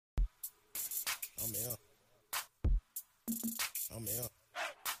I'm out. I'm out.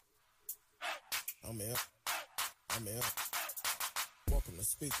 I'm out. I'm out. Welcome to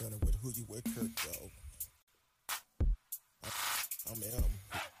Speak On It with Who You With, Kurt Dog. I'm out.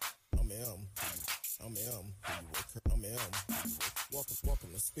 I'm out. I'm out. I'm out.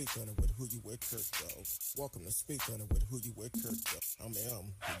 Welcome to Speak On It with Who You With, Kurt Dog. Welcome to Speak On It with Who You With, Kurt Dog. I'm out.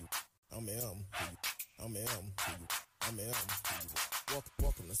 I'm out. I'm out. I'm out.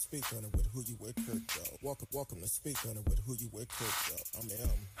 Welcome to Speak On It with Who You With, Kurt Dog. Welcome to Speak On It with Who You With, Kurt Dog. I'm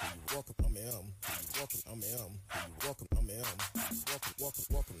out. Welcome. I'm out. Welcome. I'm out. Welcome. I'm out.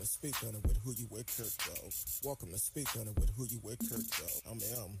 Welcome to Speak On It with Who You With, Kurt Dog. Welcome to Speak On It with Who You With, Kurt Dog. I'm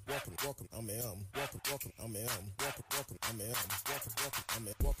out. Welcome. I'm out. Welcome. I'm out. Welcome. I'm out. I'm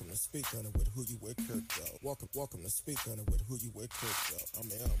out. Welcome to Speak On It with Who You With, Kurt Dog. Welcome to Speak On It with Who You With, Kurt Dog. I'm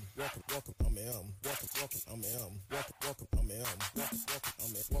out. Welcome. I'm out. Welcome. I'm out. Welcome. I'm out.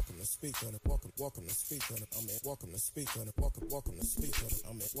 I'm at. Welcome to Speak On It. Welcome to Speak On It. I'm at. Welcome to Speak On It. Welcome to Speak On It.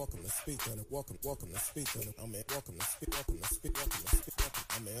 I'm at. Welcome to Speak On It. Welcome to Speak On It. I'm at. Welcome to Speak.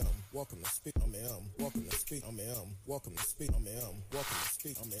 I'm at. Welcome to Speak. I'm at. Welcome to Speak. I'm at. Welcome to Speak. I'm at. Welcome to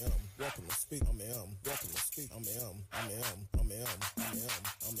Speak. I'm at. Welcome to Speak. I'm at. Welcome to Speak. I'm at. I'm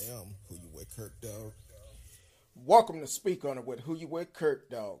at. Who You With, Kurt Dog. Welcome to Speak On It with Who You With, Kurt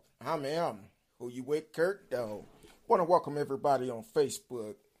Dog. I'm Who You With, Kurt Dog. Want to welcome everybody on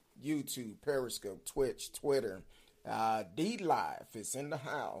Facebook, YouTube, Periscope, Twitch, Twitter. D Live is in the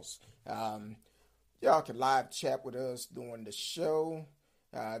house. Y'all can live chat with us during the show.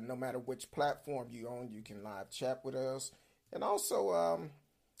 No matter which platform you're on, you can live chat with us. And also,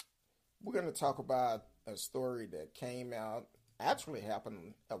 we're going to talk about a story that came out, actually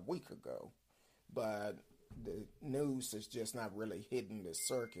happened a week ago, but the news is just not really hitting the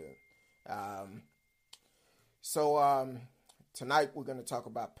circuit. So tonight we're going to talk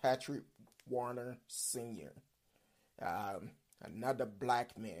about Patrick Warner Sr., another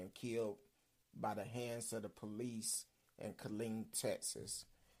black man killed by the hands of the police in Killeen, Texas.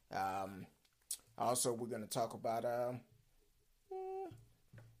 Also, we're going to talk about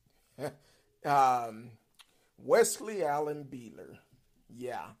Wesley Allen Beeler.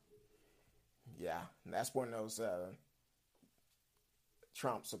 Yeah, that's one of those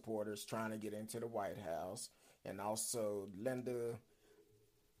Trump supporters trying to get into the White House. And also Linda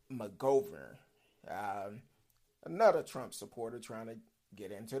McGovern, another Trump supporter trying to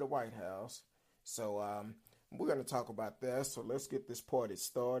get into the White House. So we're going to talk about that. So let's get this party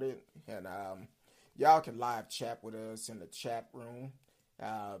started. And y'all can live chat with us in the chat room,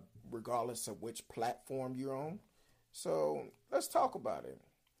 regardless of which platform you're on. So let's talk about it.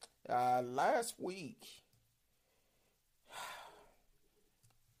 Last week,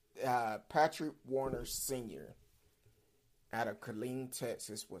 Patrick Warner Sr. out of Killeen,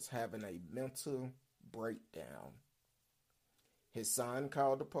 Texas, was having a mental breakdown. His son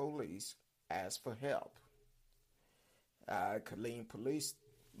called the police, asked for help. Killeen Police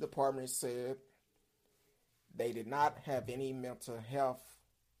Department said they did not have any mental health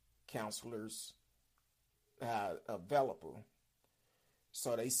counselors available.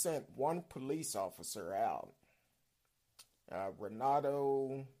 So they sent one police officer out,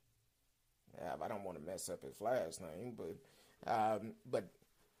 Renato, I don't want to mess up his last name, but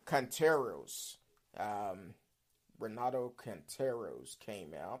Conteros, Renato Conteros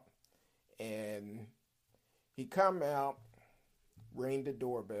came out, and he come out, rang the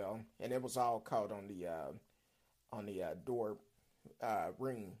doorbell, and it was all caught on the door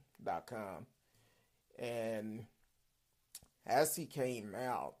ring.com. And as he came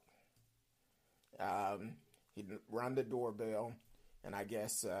out, he rang the doorbell, and I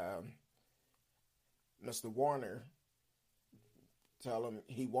guess Mr. Warner tell him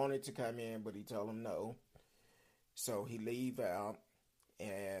he wanted to come in, but he told him no. So he leave out,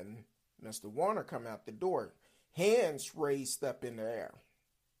 and Mr. Warner come out the door, hands raised up in the air.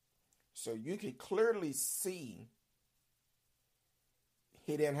 So you could clearly see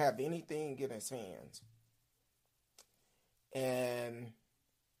he didn't have anything in his hands. And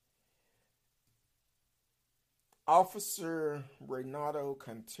Officer Renato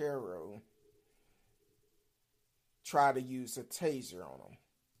Contero tried to use a taser on him.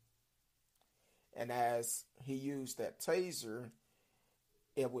 And as he used that taser,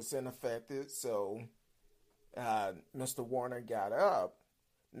 it was ineffective. So Mr. Warner got up,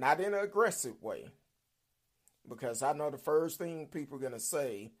 not in an aggressive way, because I know the first thing people are going to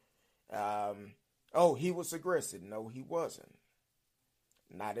say, oh, he was aggressive. No, he wasn't.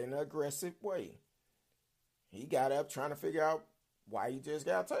 Not in an aggressive way. He got up trying to figure out why he just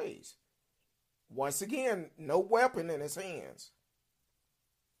got tased. Once again, no weapon in his hands.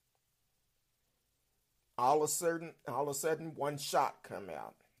 all of a sudden, one shot come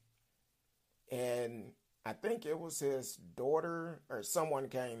out, and I think it was his daughter or someone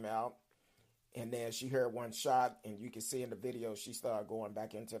came out, and then she heard one shot, and you can see in the video she started going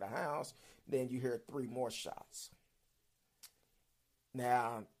back into the house. Then you hear three more shots.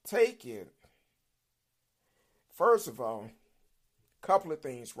 Now, take it. First of all, a couple of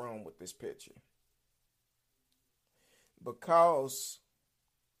things wrong with this picture. Because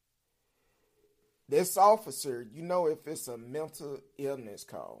this officer, if it's a mental illness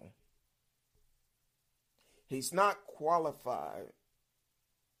call, he's not qualified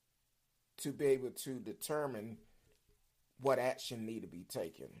to be able to determine what action need to be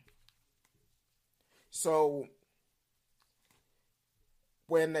taken. So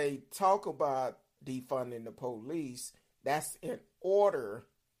when they talk about defunding the police, that's in order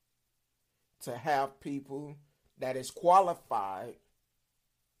to have people that is qualified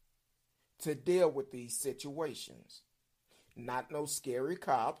to deal with these situations. Not no scary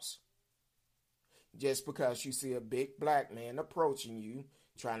cops. Just because you see a big black man approaching you,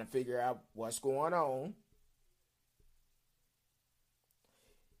 trying to figure out what's going on,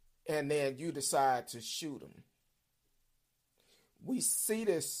 and then you decide to shoot him. We see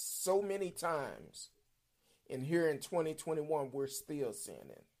this so many times, and here in 2021, we're still seeing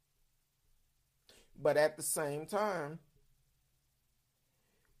it. But at the same time,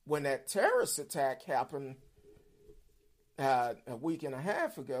 when that terrorist attack happened a week and a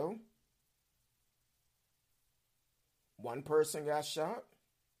half ago, one person got shot.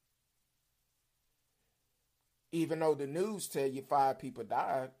 Even though the news tell you 5 people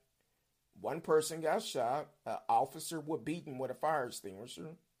died, one person got shot. An officer was beaten with a fire extinguisher.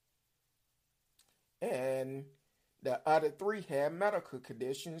 And the other 3 had medical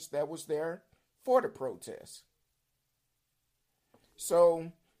conditions that was there for the protest.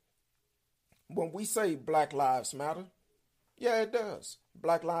 So when we say Black Lives Matter, yeah, it does.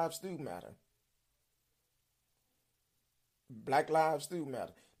 Black lives do matter. Black lives do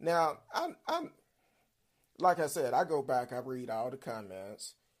matter. Now, I'm like I said, I go back, I read all the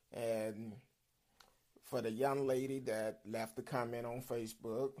comments, and for the young lady that left the comment on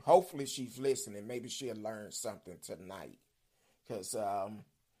Facebook, hopefully she's listening. Maybe she'll learn something tonight, because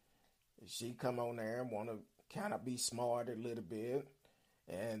she come on there and want to kind of be smart a little bit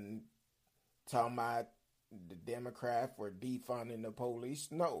and talking about the Democrat for defunding the police.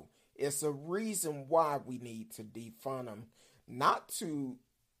 No, it's a reason why we need to defund them, not to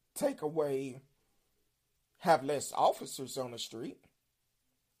take away, have less officers on the street.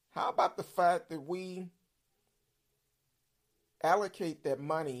 How about the fact that we allocate that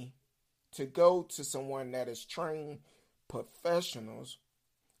money to go to someone that is trained professionals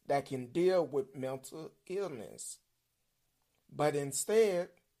that can deal with mental illness? But instead,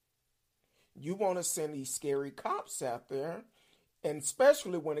 you want to send these scary cops out there, and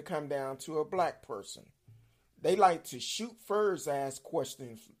especially when it comes down to a black person. They like to shoot first, ask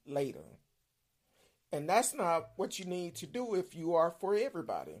questions later. And that's not what you need to do if you are for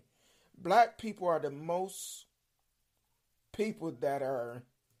everybody. Black people are the most people that are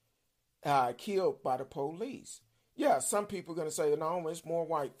killed by the police. Yeah, some people are going to say, no, it's more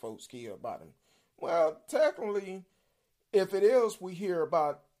white folks killed by them. Well, technically, if it is, we hear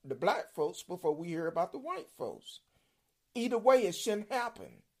about the black folks before we hear about the white folks. Either way, it shouldn't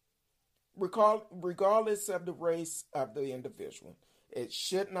happen. Regardless of the race of the individual, it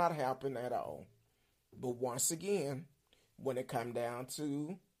should not happen at all. But once again, when it comes down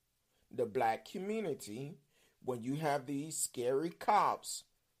to the black community, when you have these scary cops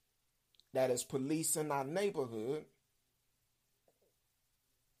that is policing our neighborhood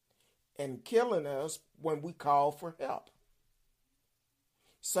and killing us when we call for help.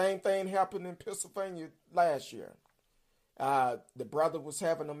 Same thing happened in Pennsylvania last year. The brother was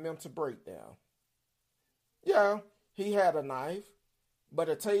having a mental breakdown. Yeah, he had a knife, but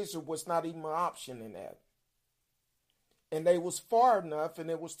a taser was not even an option in that. And they was far enough, and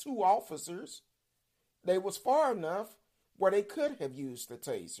it was 2 officers. They was far enough where they could have used the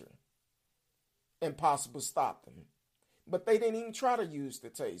taser and possibly stop them. But they didn't even try to use the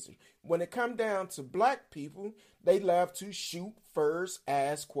taser. When it come down to black people, they love to shoot first,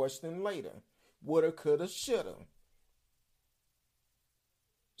 ask question later. Woulda, coulda, shoulda.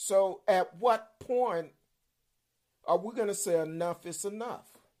 So at what point are we going to say enough is enough?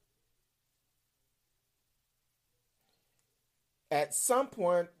 At some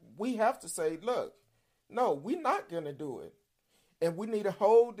point, we have to say, look, no, we're not going to do it. And we need to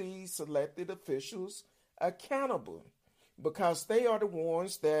hold these elected officials accountable, because they are the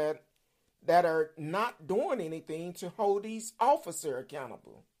ones that are not doing anything to hold these officers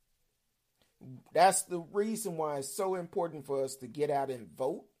accountable. That's the reason why it's so important for us to get out and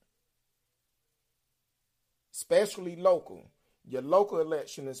vote, especially local. Your local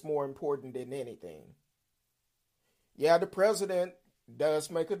election is more important than anything. Yeah, the president does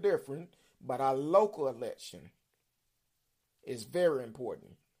make a difference, but our local election is very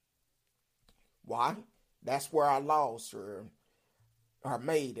important. Why? That's where our laws are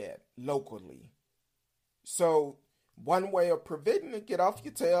made at locally. So one way of preventing it, get off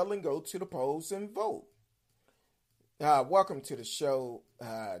your tail and go to the polls and vote. Welcome to the show,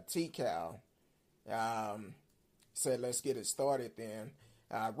 T-Cal. Said let's get it started then.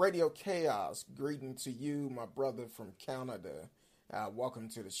 Radio Chaos, greeting to you, my brother from Canada. Welcome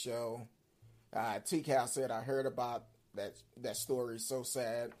to the show. T-Cal said, I heard about that story, so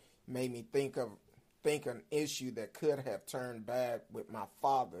sad. Made me think an issue that could have turned bad with my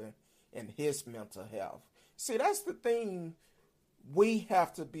father and his mental health. See, that's the thing we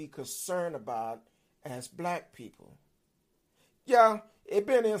have to be concerned about as black people. Yeah, it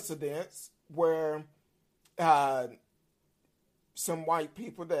been incidents where some white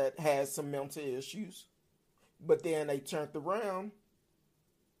people that had some mental issues, but then they turned around.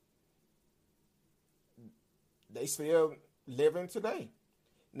 They still living today.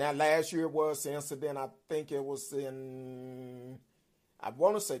 Now, last year was the incident, I think it was in, I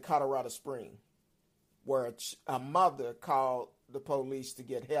want to say Colorado Springs, where a mother called the police to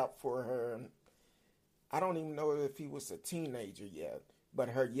get help for her. I don't even know if he was a teenager yet, but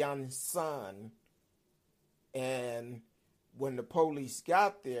her young son. And when the police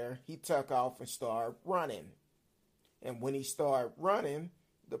got there, he took off and started running. And when he started running,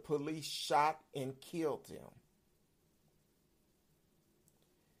 the police shot and killed him.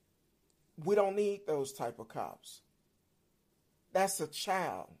 We don't need those type of cops. That's a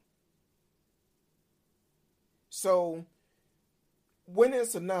child. So when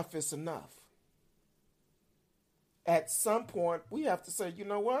it's enough, it's enough. At some point, we have to say, you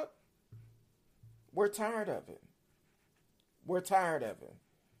know what? We're tired of it. We're tired of it.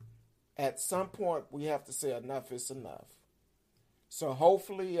 At some point, we have to say enough is enough. So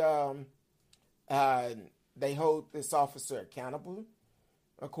hopefully they hold this officer accountable.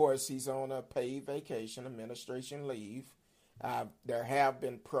 Of course, he's on a paid vacation, administration leave. There have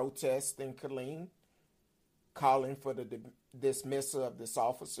been protests in Killeen calling for the dismissal of this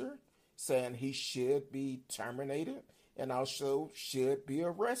officer, saying he should be terminated and also should be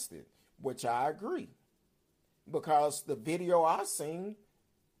arrested, which I agree. Because the video I seen,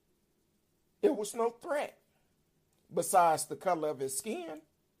 it was no threat. Besides the color of his skin,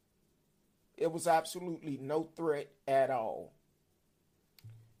 it was absolutely no threat at all.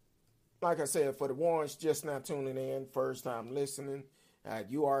 Like I said, for the ones just now tuning in, first time listening,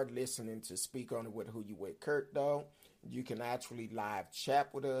 you are listening to Speak On It with Who You With Kurt, though. You can actually live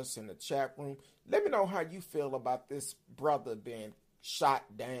chat with us in the chat room. Let me know how you feel about this brother being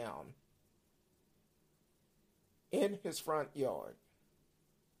shot down in his front yard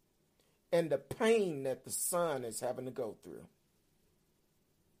and the pain that the son is having to go through.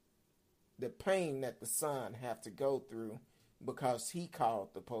 The pain that the son have to go through because he called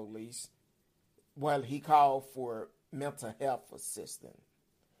the police. Well, he called for mental health assistance.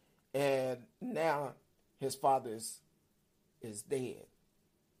 And now his father is dead.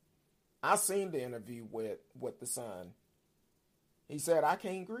 I seen the interview with the son. He said, I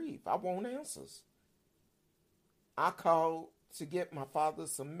can't grieve. I want answers. I called to get my father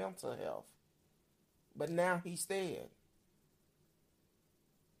some mental health. But now he's dead.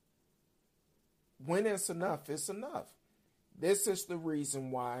 When it's enough, it's enough. This is the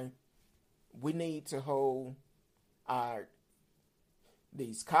reason why we need to hold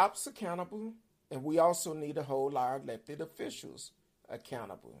these cops accountable, and we also need to hold our elected officials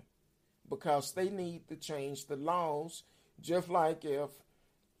accountable, because they need to change the laws. Just like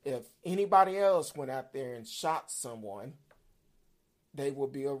if anybody else went out there and shot someone, they will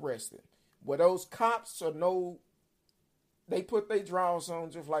be arrested. Well, those cops they put their drawers on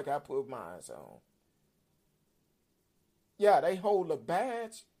just like I put mine on. Yeah, they hold a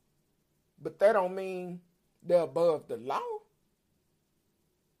badge, but that don't mean they're above the law.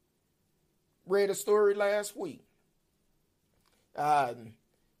 Read a story last week. I'm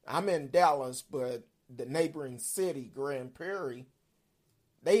in Dallas, but the neighboring city, Grand Prairie,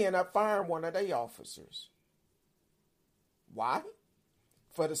 they end up firing one of their officers. Why?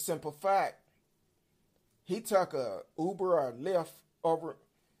 For the simple fact, he took a Uber or Lyft over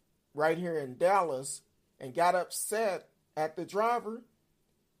right here in Dallas and got upset at the driver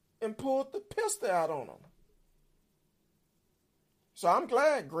and pulled the pistol out on him. So I'm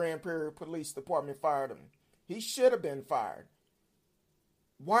glad Grand Prairie Police Department fired him. He should have been fired.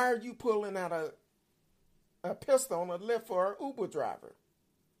 Why are you pulling out a pistol on a Lyft for an Uber driver?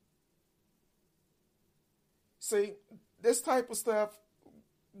 See, this type of stuff,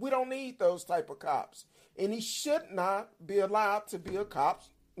 we don't need those type of cops. And he should not be allowed to be a cop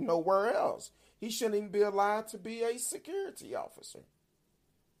nowhere else. He shouldn't even be allowed to be a security officer.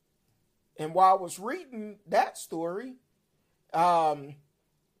 And while I was reading that story, Grand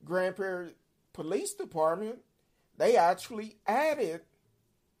Prairie Police Department, they actually added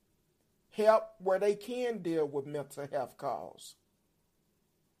help where they can deal with mental health calls.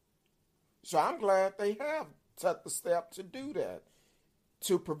 So I'm glad they have took the step to do that,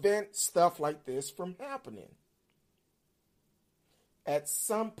 to prevent stuff like this from happening. At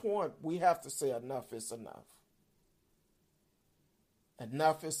some point, we have to say enough is enough.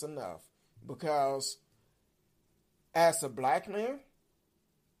 Enough is enough. Because as a black man,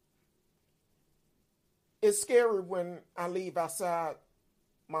 it's scary when I leave outside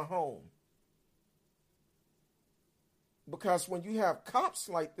my home. Because when you have cops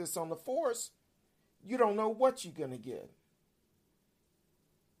like this on the force, you don't know what you're going to get.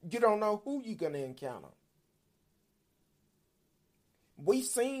 You don't know who you're going to encounter. We've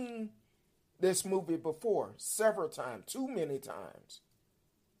seen this movie before several times, too many times.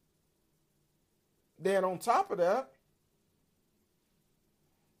 Then on top of that,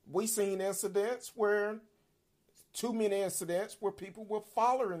 we've seen too many incidents where people were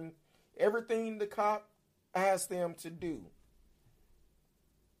following everything the cop asked them to do.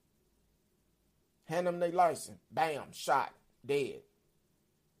 Hand them their license. Bam, shot, dead.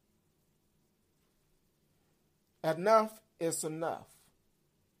 Enough is enough.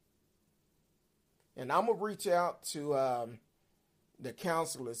 And I'm going to reach out to the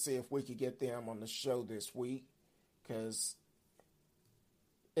council and see if we could get them on the show this week. Because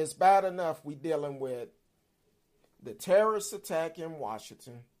it's bad enough we dealing with the terrorist attack in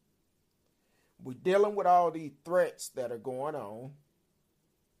Washington. We're dealing with all these threats that are going on.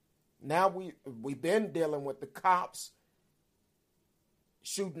 Now we've been dealing with the cops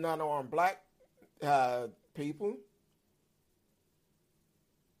shooting unarmed black people.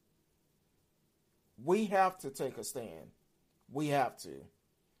 We have to take a stand. We have to.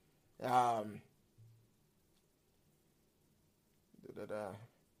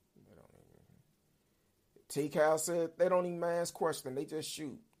 T-Cal said they don't even ask questions. They just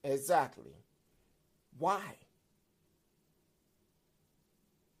shoot. Exactly. Why?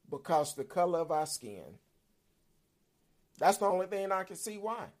 Because the color of our skin. That's the only thing I can see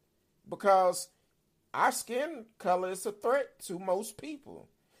why. Because our skin color is a threat to most people.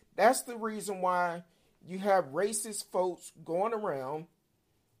 That's the reason why you have racist folks going around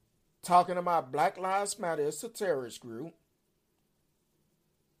talking about Black Lives Matter. It's a terrorist group.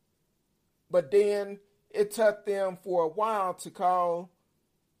 But then it took them for a while to call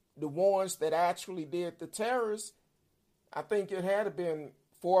the ones that actually did the terrorists. I think it had been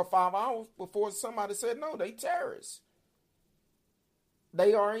 4 or 5 hours before somebody said, no, they terrorists.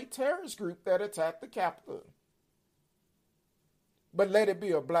 They are a terrorist group that attacked the Capitol. But let it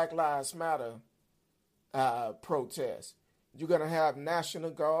be a Black Lives Matter protest. You're going to have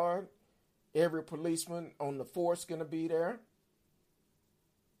National Guard. Every policeman on the force going to be there.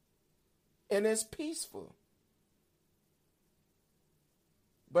 And it's peaceful.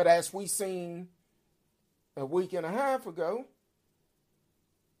 But as we seen a week and a half ago,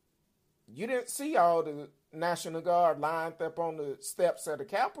 you didn't see all the National Guard lined up on the steps of the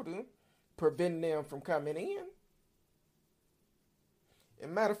Capitol, preventing them from coming in. As a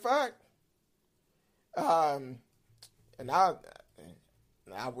matter of fact, and I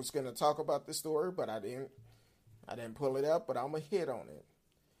was going to talk about this story, but I didn't pull it up, but I'm going to hit on it.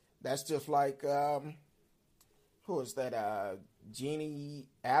 That's just like, who is that? Jeannie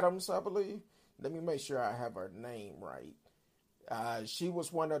Adams, I believe. Let me make sure I have her name right. She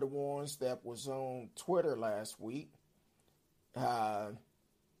was one of the ones that was on Twitter last week during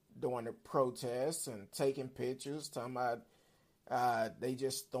the protests and taking pictures, talking about they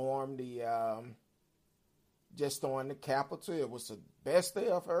just stormed the Capitol. It was the best day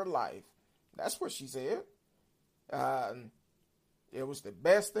of her life. That's what she said. It was the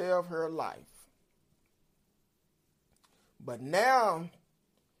best day of her life. But now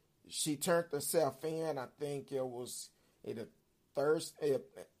she turned herself in. I think it was either Thursday. I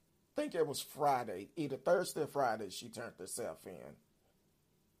think it was Friday. Either Thursday or Friday she turned herself in.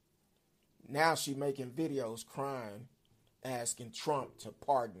 Now she making videos crying, asking Trump to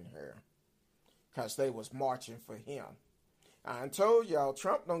pardon her. Because they was marching for him. I told y'all,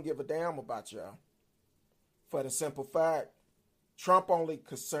 Trump don't give a damn about y'all. For the simple fact, Trump only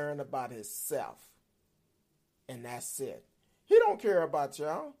concerned about himself. And that's it. He don't care about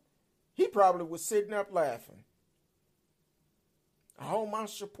y'all. He probably was sitting up laughing. All my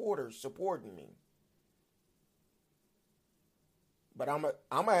supporters supporting me. But I'm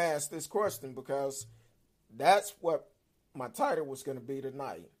gonna ask this question because that's what my title was going to be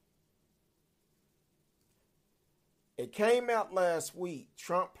tonight. It came out last week,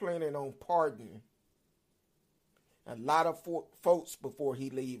 Trump planning on pardoning a lot of folks before he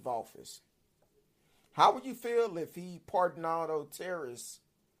leave office. How would you feel if he pardoned all those terrorists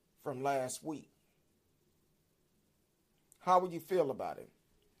from last week? How would you feel about it?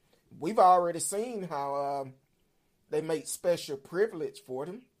 We've already seen how they made special privilege for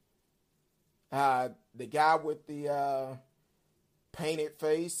them. The guy with the painted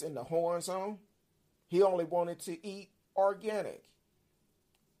face and the horns on, he only wanted to eat organic.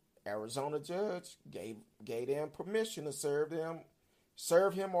 Arizona judge gave them permission to serve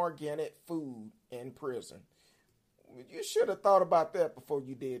him organic food in prison. You should have thought about that before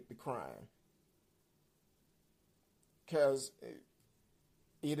you did the crime. Because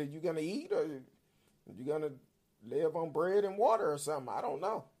either you're going to eat or you're going to live on bread and water or something. I don't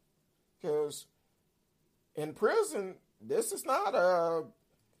know. Because in prison, this is not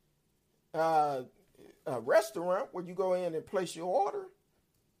a restaurant where you go in and place your order.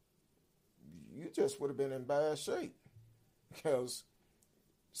 You just would have been in bad shape. Because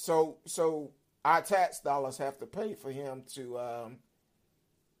so our tax dollars have to pay for him to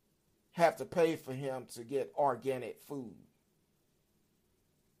get organic food.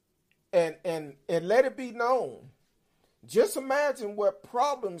 And let it be known. Just imagine what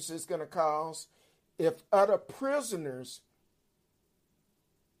problems it's going to cause if other prisoners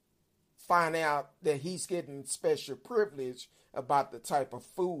find out that he's getting special privilege about the type of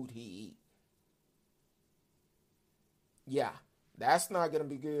food he eats. Yeah, that's not going to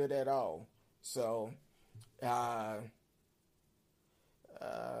be good at all. So, where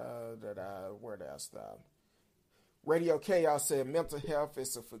did I stop? Radio Chaos said mental health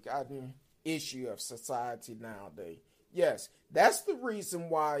is a forgotten issue of society nowadays. Yes, that's the reason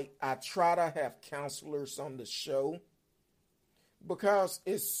why I try to have counselors on the show, because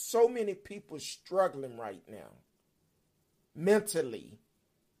it's so many people struggling right now mentally.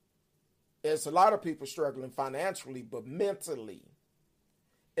 It's a lot of people struggling financially, but mentally,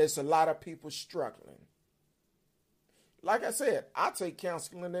 it's a lot of people struggling. Like I said, I take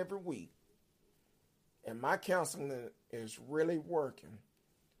counseling every week, and my counseling is really working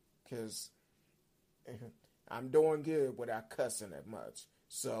because I'm doing good without cussing that much.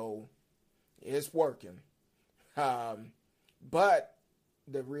 So it's working. But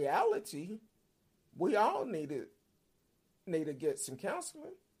the reality, we all need to get some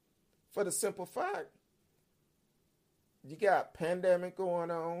counseling for the simple fact, you got pandemic going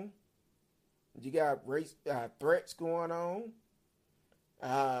on. You got race threats going on.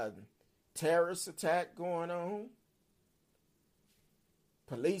 Terrorist attack going on.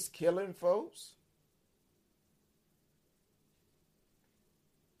 Police killing folks.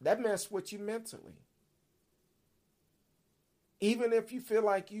 That messes with you mentally. Even if you feel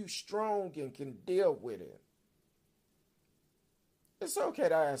like you strong and can deal with it, it's okay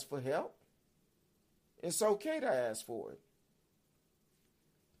to ask for help. It's okay to ask for it.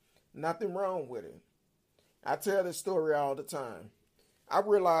 Nothing wrong with it. I tell this story all the time. I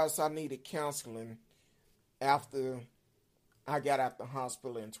realized I needed counseling after I got out the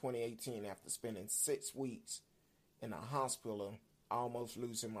hospital in 2018 after spending 6 weeks in a hospital, almost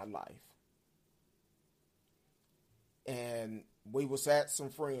losing my life. And we was at some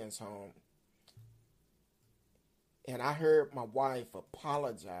friends' home. And I heard my wife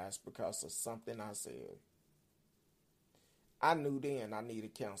apologize because of something I said. I knew then I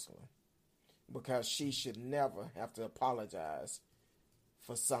needed counseling because she should never have to apologize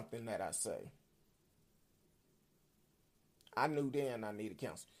for something that I say. I knew then I needed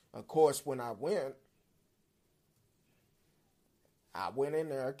counseling. Of course, when I went in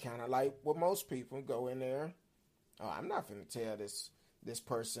there kind of like what most people go in there. Oh, I'm not going to tell this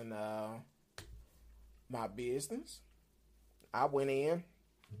person my business. I went in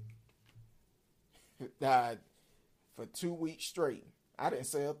for 2 weeks straight. I didn't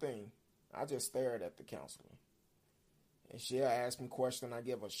say a thing. I just stared at the counselor. And she'll ask me questions. I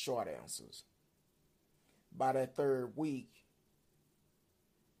give her short answers. By that 3rd week,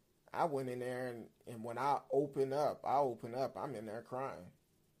 I went in there and when I open up, I'm in there crying.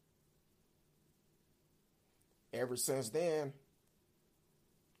 Ever since then,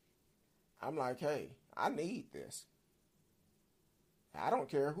 I'm like, hey, I need this. I don't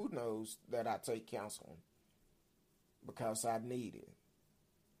care who knows that I take counseling because I need it.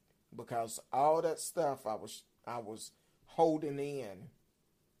 Because all that stuff I was holding in,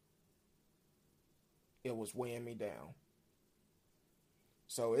 it was weighing me down.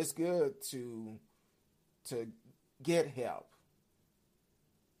 So it's good to get help.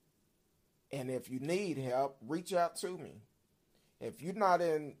 And if you need help, reach out to me. If you're not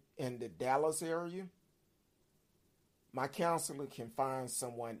in the Dallas area, my counselor can find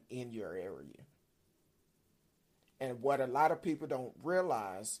someone in your area. And what a lot of people don't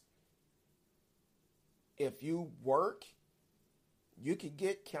realize, if you work, you can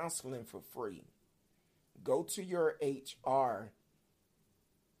get counseling for free. Go to your HR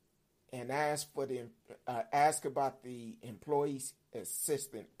and ask about the Employee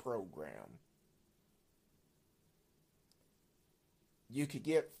Assistance Program. You could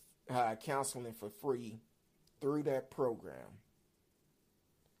get counseling for free through that program.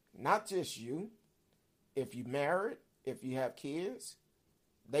 Not just you. If you're married, if you have kids,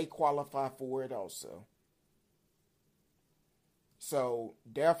 they qualify for it also. So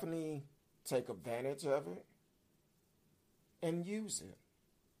definitely take advantage of it and use it.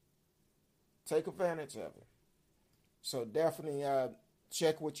 Take advantage of it. So definitely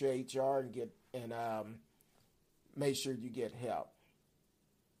check with your HR and make sure you get help.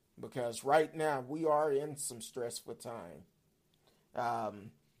 Because right now we are in some stressful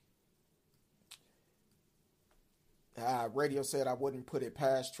time. Radio said I wouldn't put it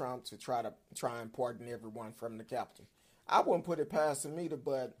past Trump to try and pardon everyone from the Capitol. I wouldn't put it past him either,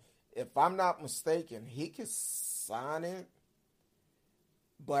 but if I'm not mistaken, he could sign it,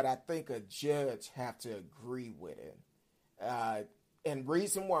 but I think a judge have to agree with it. And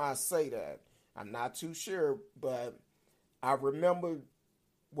reason why I say that, I'm not too sure, but I remember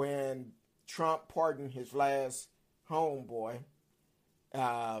when Trump pardoned his last homeboy,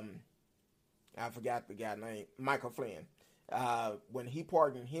 I forgot the guy's name, Michael Flynn. When he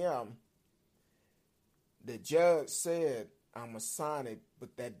pardoned him, the judge said, I'm going to sign it,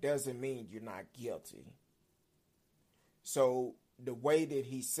 but that doesn't mean you're not guilty. So the way that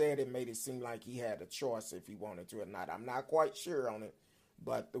he said it made it seem like he had a choice if he wanted to or not. I'm not quite sure on it,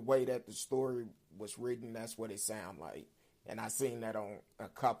 but the way that the story was written, that's what it sounded like. And I seen that on a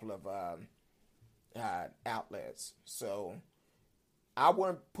couple of outlets. So I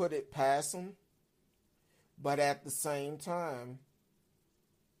wouldn't put it past him, but at the same time,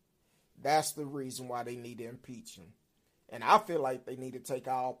 that's the reason why they need to impeach him. And I feel like they need to take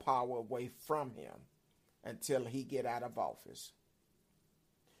all power away from him until he get out of office.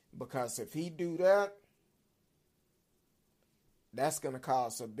 Because if he do that, that's going to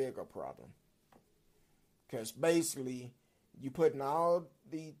cause a bigger problem. Because basically, you putting all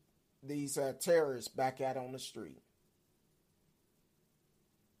these terrorists back out on the street.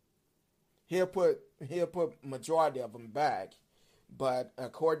 He'll put majority of them back, but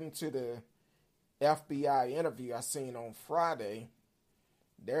according to the FBI interview I seen on Friday,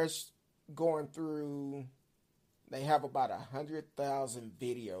 they're going through. They have about 100,000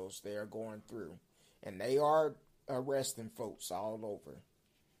 videos they're going through, and they are arresting folks all over.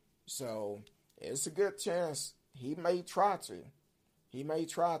 So it's a good chance he may try to. He may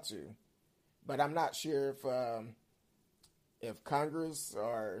try to, but I'm not sure if Congress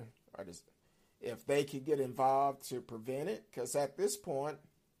or if they could get involved to prevent it. Because at this point,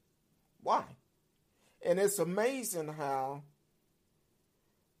 why? And it's amazing how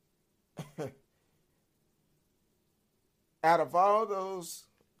out of all those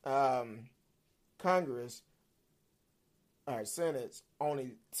Congress or Senates,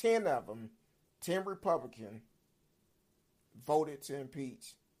 only 10 of them, 10 Republicans, voted to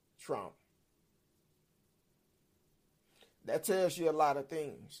impeach Trump. That tells you a lot of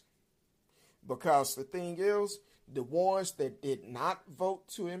things. Because the thing is, the ones that did not vote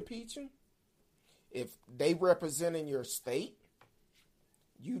to impeach him, if they represent in your state,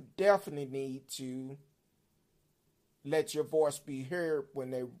 you definitely need to let your voice be heard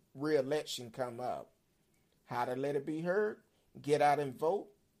when the re-election come up. How to let it be heard? Get out and vote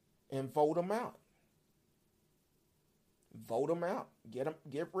them out. Vote them out.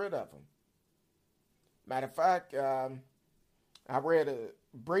 Get rid of them. Matter of fact, I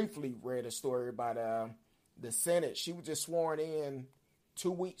briefly read a story about the Senate. She was just sworn in 2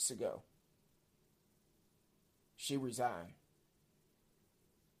 weeks ago. She resigned.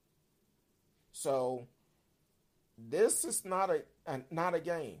 So this is not a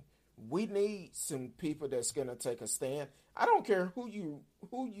game. We need some people that's going to take a stand. I don't care who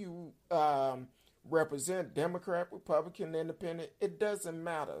you represent, Democrat, Republican, Independent. It doesn't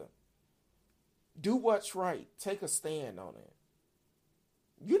matter. Do what's right. Take a stand on it.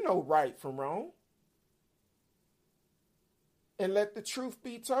 You know right from wrong. And let the truth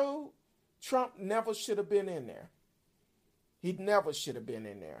be told, Trump never should have been in there. He never should have been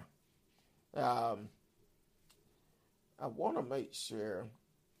in there. I want to make sure,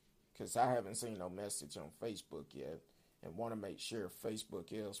 because I haven't seen no message on Facebook yet, and want to make sure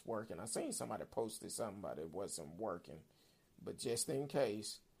Facebook is working. I seen somebody posted something, but it wasn't working. But just in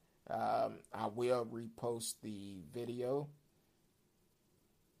case, I will repost the video.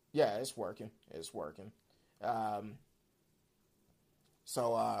 Yeah, it's working. It's working.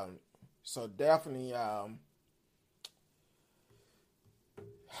 So definitely,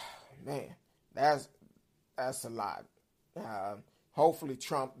 man, that's a lot. Hopefully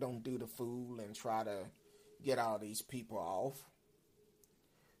Trump don't do the fool and try to get all these people off.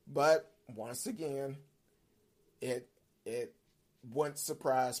 But once again, it wouldn't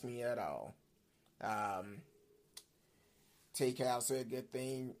surprise me at all. T-Cal said, good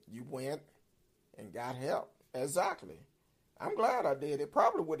thing you went and got help. Exactly. I'm glad I did. It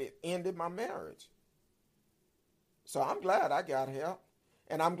probably would have ended my marriage. So I'm glad I got help.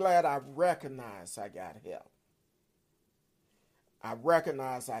 And I'm glad I recognized I got help. I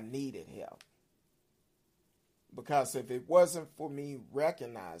recognized I needed help. Because if it wasn't for me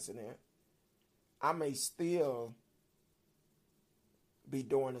recognizing it, I may still be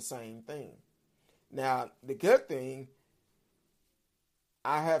doing the same thing. Now, the good thing,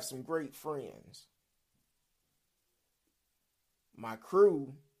 I have some great friends. My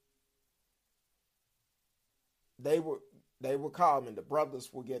crew, they would call me. The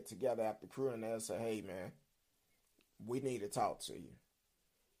brothers will get together after crew and they'll say, hey, man, we need to talk to you.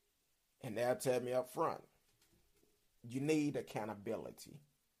 And they'll tell me up front, you need accountability.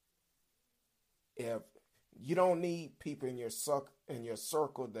 If you don't need people in your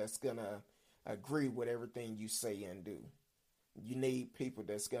circle that's going to agree with everything you say and do. You need people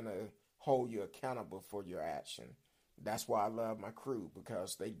that's going to hold you accountable for your action. That's why I love my crew,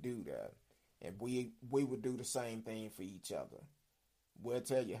 because they do that. And we would do the same thing for each other. We'll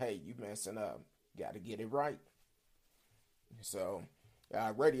tell you, hey, you messing up. Got to get it right. So,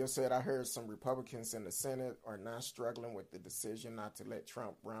 radio said, I heard some Republicans in the Senate are now struggling with the decision not to let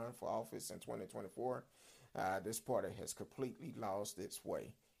Trump run for office in 2024. This party has completely lost its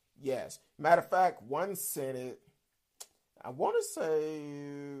way. Yes. Matter of fact, one Senate, I want to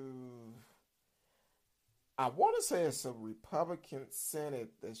say it's a Republican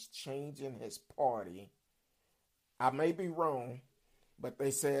Senate that's changing his party. I may be wrong, but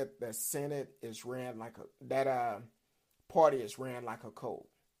they said that Senate is ran like party is ran like a cult.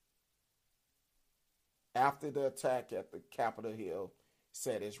 After the attack at the Capitol Hill,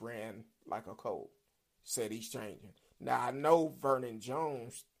 said it's ran like a cult. Said he's changing. Now I know Vernon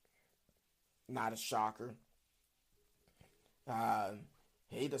Jones, not a shocker.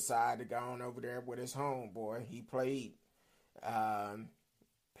 He decided to go on over there with his homeboy. He played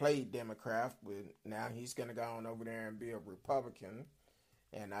Democrat, but now he's gonna go on over there and be a Republican.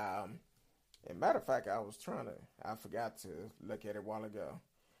 And matter of fact, I forgot to look at it a while ago.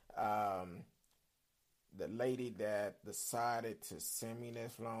 The lady that decided to send me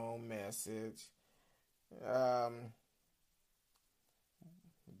this long message,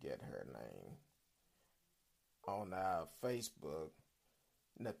 get her name on Facebook,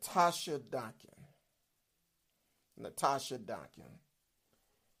 Natasha Duncan.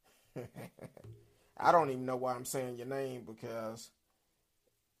 I don't even know why I'm saying your name, because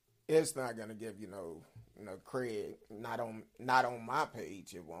it's not gonna give you no cred. Not on my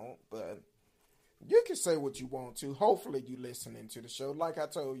page, it won't. But you can say what you want to. Hopefully you listening to the show. Like I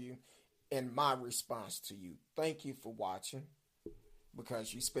told you in my response to you, thank you for watching,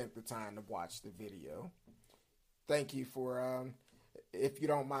 because you spent the time to watch the video. Thank you for, if you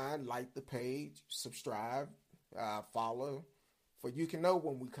don't mind, like the page, subscribe, follow, for you can know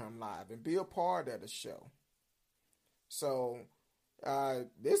when we come live and be a part of the show. So,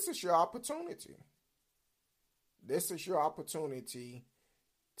 this is your opportunity. This is your opportunity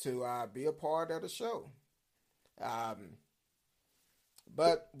to be a part of the show.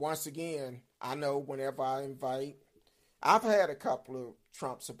 But once again, I know whenever I invite, I've had a couple of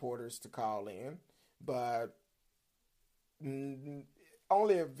Trump supporters to call in, but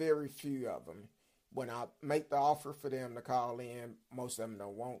only a very few of them. When I make the offer for them to call in, most of them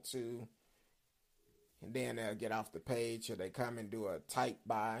don't want to. And then they'll get off the page, or they come and do a type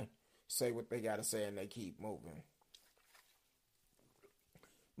by, say what they got to say, and they keep moving.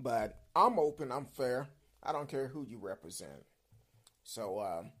 But I'm open, I'm fair. I don't care who you represent.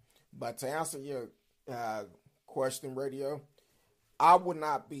 So, but to answer your question, radio, I would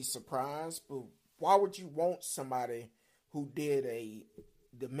not be surprised, but why would you want somebody who did a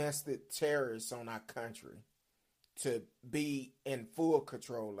domestic terrorist on our country to be in full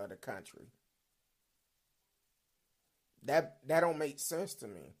control of the country? That don't make sense to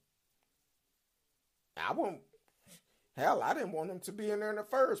me. I won't. Hell, I didn't want him to be in there in the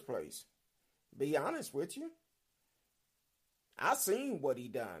first place. Be honest with you. I seen what he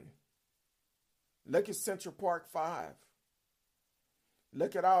done. Look at Central Park 5.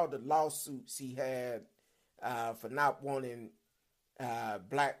 Look at all the lawsuits he had for not wanting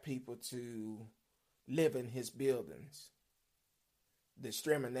black people to live in his buildings.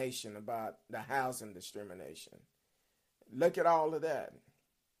 Discrimination about the housing discrimination. Look at all of that.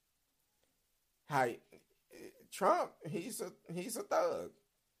 How Trump, he's a thug,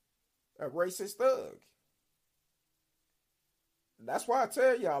 a racist thug. That's why I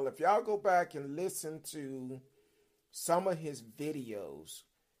tell y'all, if y'all go back and listen to some of his videos,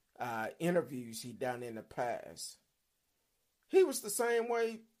 interviews he done in the past, he was the same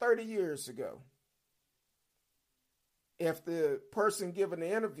way 30 years ago. If the person giving the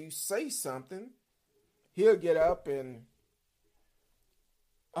interview say something, he'll get up and,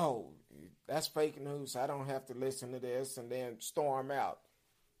 oh, that's fake news, I don't have to listen to this, and then storm out.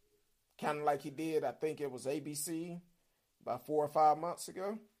 Kind of like he did, I think it was ABC, about 4 or 5 months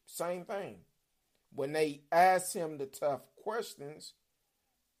ago. Same thing. When they asked him the tough questions,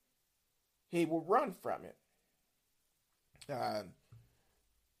 he would run from it.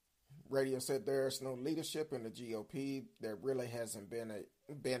 Radio said there's no leadership in the GOP. There really hasn't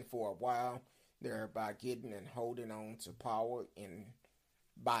been for a while. They're by getting and holding on to power in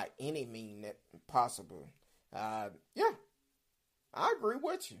by any means possible. Yeah, I agree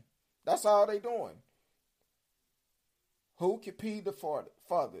with you. That's all they doing. Who can pee the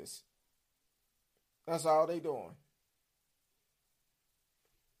farthest? That's all they doing.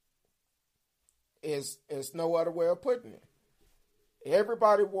 It's no other way of putting it.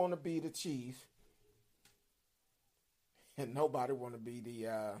 Everybody want to be the chief, and nobody want to be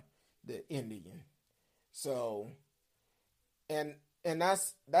the Indian. So, and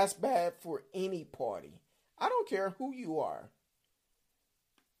that's bad for any party. I don't care who you are.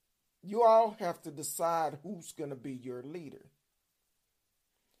 You all have to decide who's going to be your leader.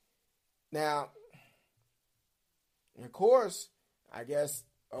 Now, of course, I guess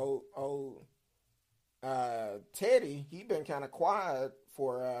Teddy, he been kind of quiet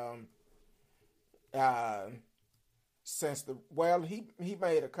for since he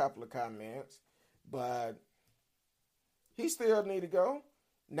made a couple of comments, but he still need to go.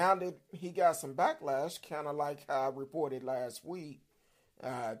 Now that he got some backlash, kind of like how I reported last week,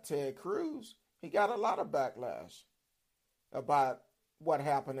 Ted Cruz, he got a lot of backlash about what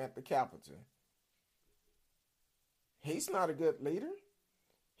happened at the Capitol. He's not a good leader.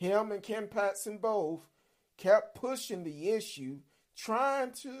 Him and Ken Paxton both kept pushing the issue,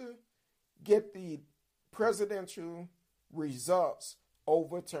 trying to get the presidential results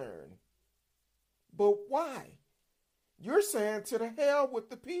overturned. But why? You're saying to the hell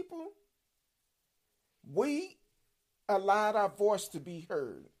with the people. We allowed our voice to be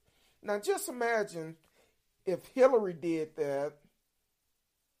heard. Now just imagine if Hillary did that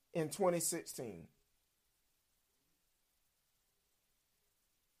in 2016.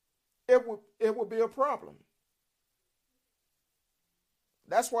 It would be a problem.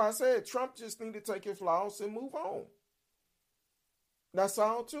 That's why I said Trump just need to take his loss and move on. That's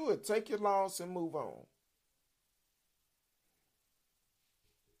all to it. Take your loss and move on.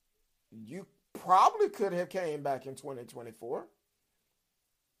 You probably could have came back in 2024,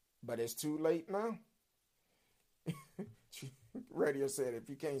 but it's too late now. Radio said if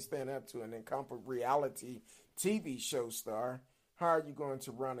you can't stand up to an incompetent reality TV show star, how are you going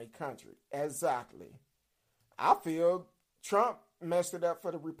to run a country? Exactly. I feel Trump messed it up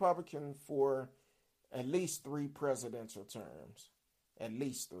for the Republican for at least 3 presidential terms. At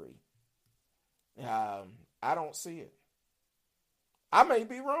least 3. I don't see it. I may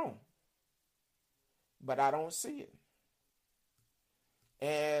be wrong, but I don't see it.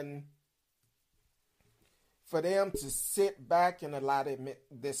 And for them to sit back and allow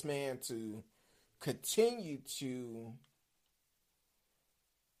this man to continue to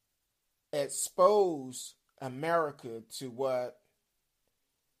expose America to what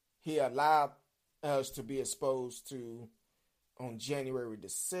he allowed us to be exposed to on January the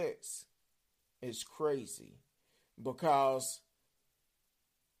 6th is crazy, because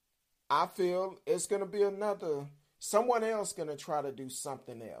I feel it's going to be someone else going to try to do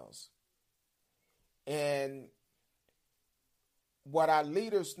something else. And what our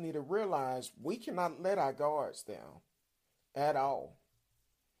leaders need to realize, we cannot let our guards down at all.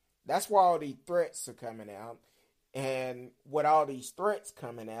 That's why all these threats are coming out. And with all these threats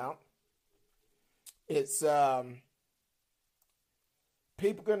coming out, it's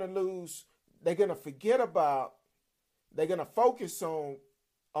people going to lose. They're going to forget about They're gonna focus on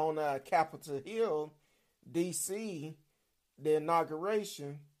Capitol Hill, D.C., the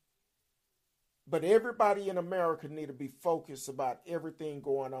inauguration. But everybody in America need to be focused about everything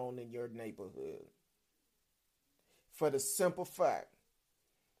going on in your neighborhood. For the simple fact,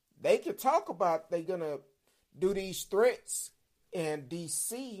 they can talk about they're going to do these threats in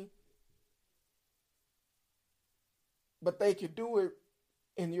D.C., but they could do it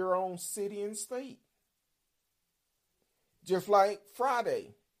in your own city and state. Just like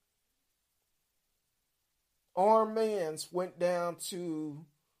Friday, armed men went down to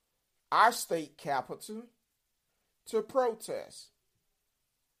our state capital to protest.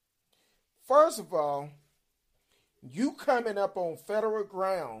 First of all, you coming up on federal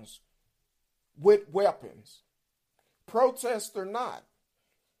grounds with weapons, protest or not,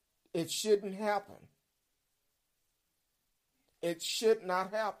 it shouldn't happen. It should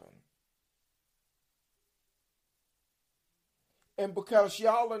not happen. And because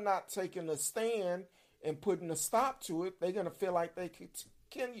y'all are not taking a stand and putting a stop to it, they're going to feel like they can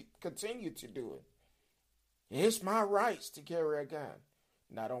continue to do it. It's my rights to carry a gun.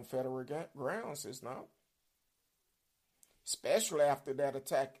 Not on federal grounds, it's not. Especially after that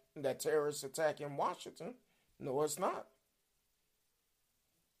attack, that terrorist attack in Washington. No, it's not.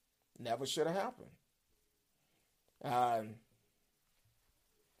 Never should have happened.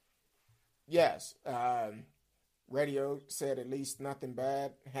 Yes, radio said at least nothing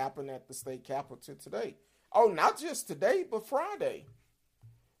bad happened at the state capitol today. Oh, not just today, but Friday.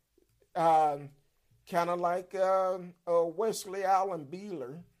 Kind of like Wesley Allen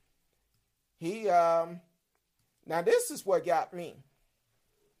Beeler. He, now this is what got me.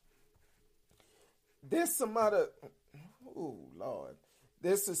 This some other, oh Lord,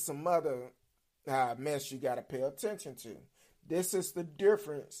 this is some other mess you got to pay attention to. This is the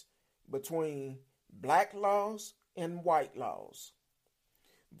difference between black laws and white laws.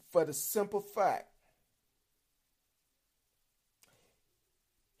 For the simple fact,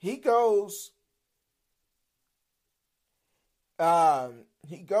 he goes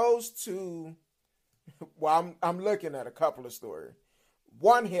to, well, I'm looking at a couple of stories.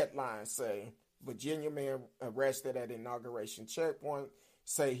 One headline say, Virginia man arrested at inauguration checkpoint,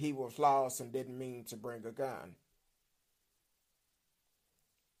 say he was lost and didn't mean to bring a gun.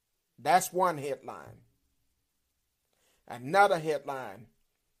 That's one headline. Another headline,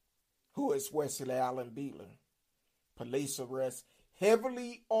 who is Wesley Allen Beeler? Police arrest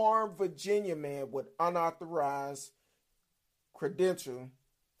heavily armed Virginia man with unauthorized credential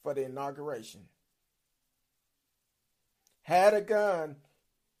for the inauguration. Had a gun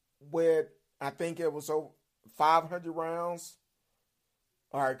with, I think it was over 500 rounds,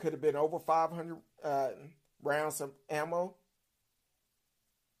 or it could have been over 500 rounds of ammo.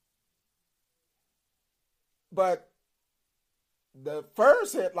 But the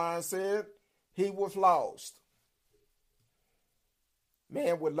first headline said he was lost.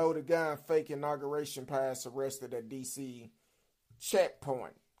 Man with loaded gun, fake inauguration pass arrested at D.C.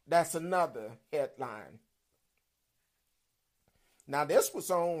 checkpoint. That's another headline. Now this was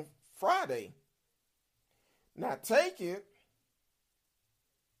on Friday. Now take it.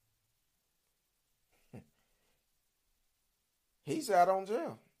 He's out on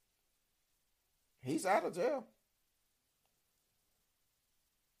jail. He's out of jail.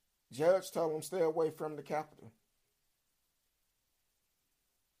 Judge told him stay away from the Capitol.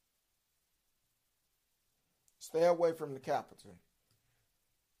 Stay away from the Capitol.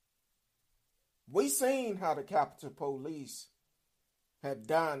 We seen how the Capitol Police had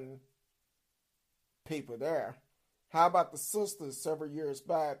done people there. How about the sister several years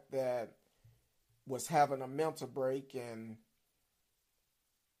back that was having a mental break and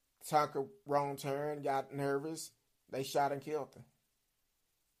took a wrong turn, got nervous, they shot and killed her.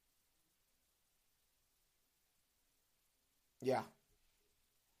 Yeah.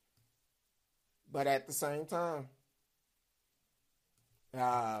 But at the same time,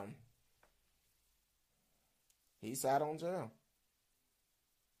 he sat on jail.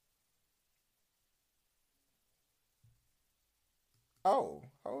 Oh,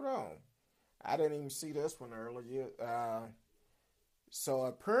 hold on. I didn't even see this one earlier. So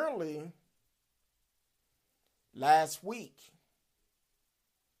apparently, last week,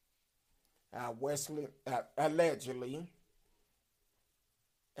 Wesley, allegedly,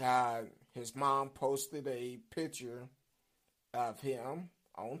 his mom posted a picture of him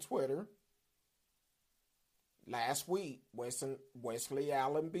on Twitter. Last week, Wesley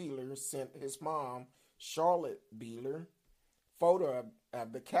Allen Beeler sent his mom, Charlotte Beeler, photo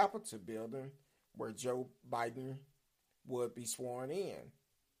of the Capitol building where Joe Biden would be sworn in.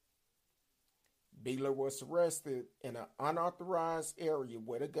 Beeler was arrested in an unauthorized area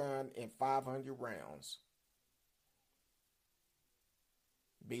with a gun and 500 rounds.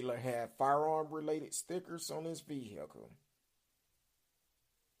 Beeler had firearm-related stickers on his vehicle.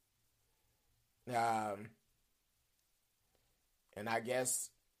 And I guess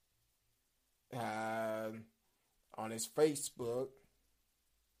on his Facebook,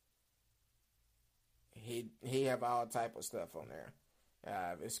 he have all type of stuff on there.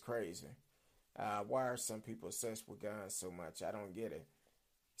 It's crazy. Why are some people obsessed with guns so much? I don't get it.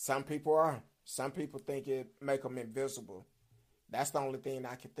 Some people are. Some people think it make them invisible. That's the only thing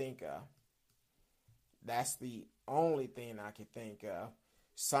I can think of. That's the only thing I can think of.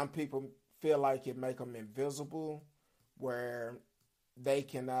 Some people feel like it make them invisible, where they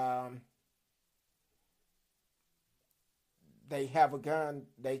can they have a gun,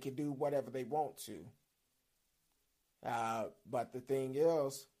 they can do whatever they want to. But the thing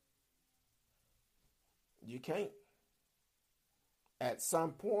is, you can't. At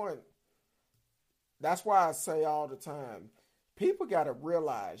some point, that's why I say all the time, people got to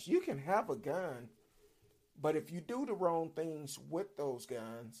realize you can have a gun, but if you do the wrong things with those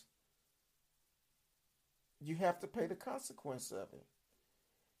guns, you have to pay the consequence of it.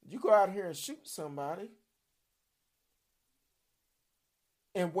 You go out here and shoot somebody,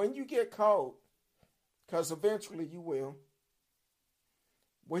 and when you get caught, because eventually you will,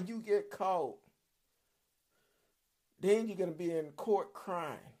 when you get caught, then you're going to be in court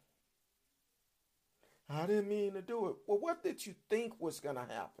crying. I didn't mean to do it. Well, what did you think was going to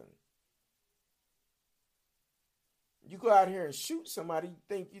happen? You go out here and shoot somebody, you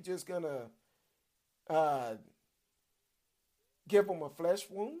think you're just going to give them a flesh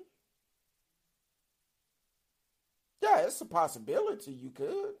wound? Yeah, it's a possibility you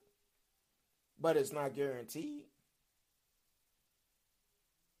could, but it's not guaranteed.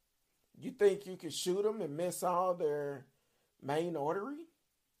 You think you could shoot them and miss all their main artery?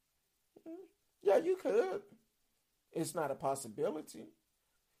 Yeah, you could. It's not a possibility,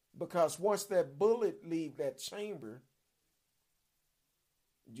 because once that bullet leaves that chamber,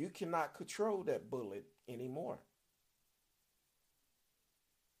 you cannot control that bullet anymore.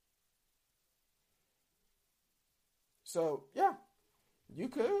 So, yeah, you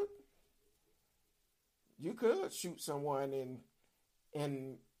could. You could shoot someone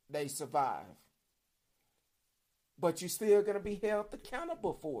and they survive. But you're still going to be held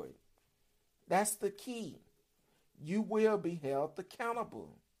accountable for it. That's the key. You will be held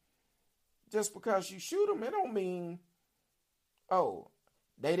accountable. Just because you shoot them, it don't mean, oh,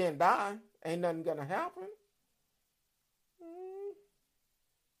 they didn't die. Ain't nothing going to happen.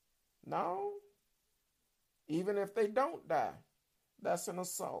 No. Even if they don't die, that's an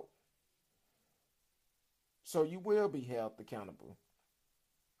assault. So you will be held accountable.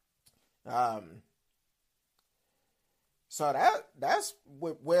 So that's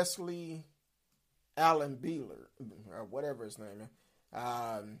with Wesley Allen Beeler, or whatever his name is.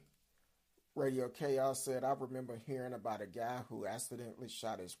 Radio Chaos said, I remember hearing about a guy who accidentally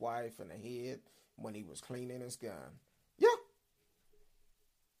shot his wife in the head when he was cleaning his gun. Yeah.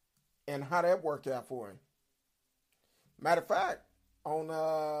 And how that worked out for him. Matter of fact,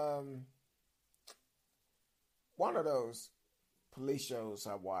 on one of those police shows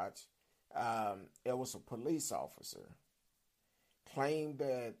I watched, it was a police officer claimed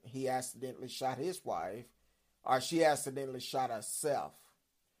that he accidentally shot his wife, or she accidentally shot herself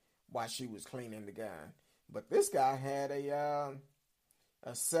while she was cleaning the gun. But this guy had a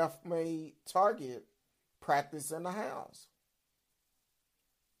self-made target practice in the house.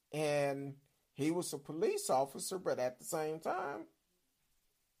 And he was a police officer, but at the same time,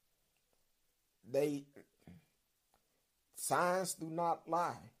 signs do not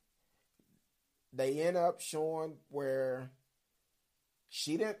lie. They end up showing where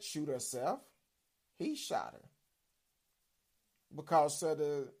she didn't shoot herself. He shot her. Because of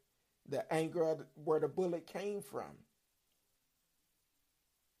the anger of where the bullet came from.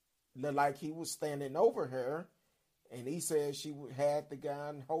 Looked like he was standing over her, and he said she had the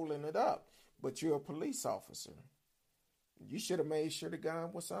gun holding it up. But you're a police officer. You should have made sure the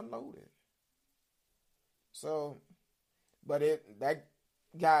gun was unloaded. So, but that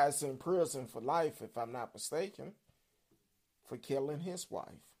guy's in prison for life, if I'm not mistaken, for killing his wife.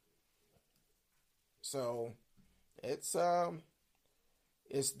 So, it's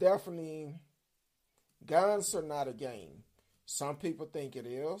definitely, guns are not a game. Some people think it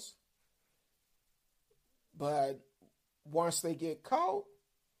is. But once they get caught,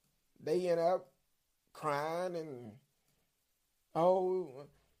 they end up crying and, oh,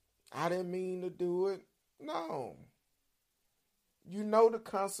 I didn't mean to do it. No. You know the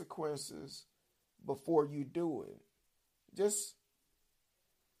consequences before you do it. Just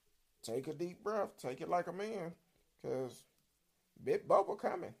take a deep breath. Take it like a man. Because Big Bubba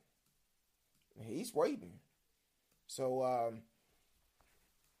coming. He's waiting. So,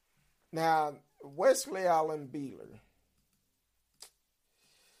 now, Wesley Allen Beeler.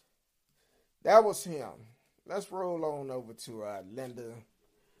 That was him. Let's roll on over to Linda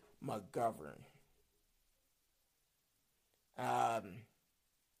McGovern.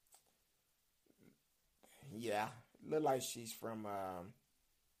 Yeah, look like she's from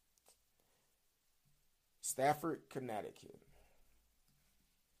Stafford, Connecticut.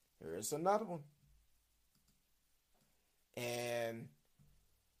 Here's another one. And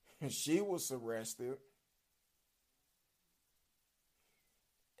she was arrested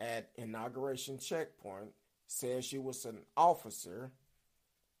at inauguration checkpoint. Said she was an officer,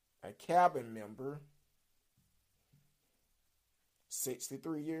 a cabin member,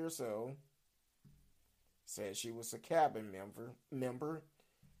 63 years old. Said she was a cabin member,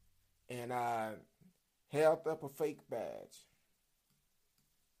 and held up a fake badge.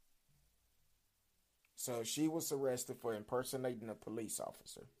 So she was arrested for impersonating a police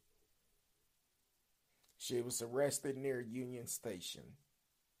officer. She was arrested near Union Station.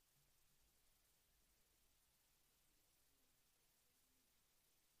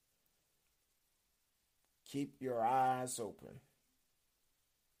 Keep your eyes open.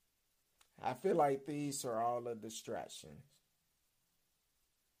 I feel like these are all a distraction.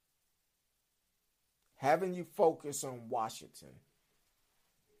 Having you focus on Washington,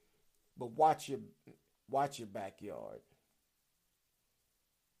 but watch your backyard,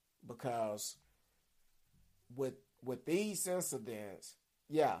 because with these incidents,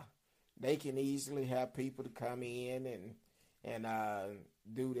 yeah, they can easily have people to come in and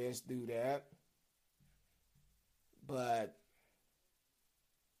do this, do that, but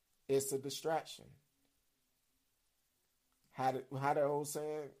it's a distraction. How the old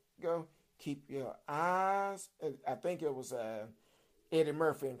saying go? Keep your eyes. I think it was Eddie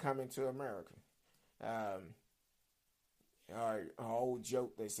Murphy in Coming to America. Our old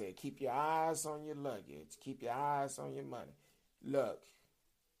joke, they said, keep your eyes on your luggage. Keep your eyes on your money. Look,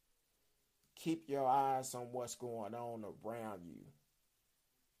 keep your eyes on what's going on around you.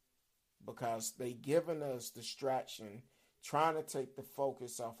 Because they giving us distraction, trying to take the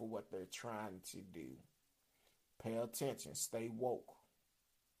focus off of what they're trying to do. Pay attention. Stay woke.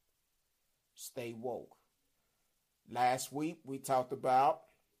 Stay woke. Last week, we talked about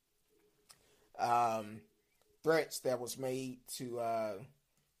threats that was made to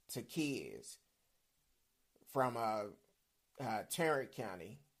kids from Tarrant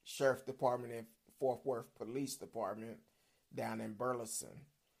County Sheriff Department and Fort Worth Police Department down in Burleson.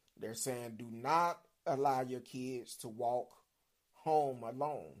 They're saying do not allow your kids to walk home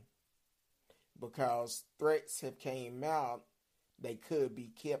alone, because threats have came out they could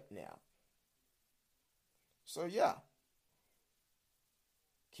be kidnapped. So yeah,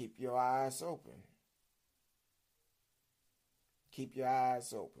 keep your eyes open. Keep your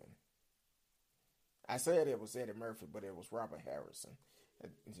eyes open. I said it was Eddie Murphy, but it was Robert Harrison.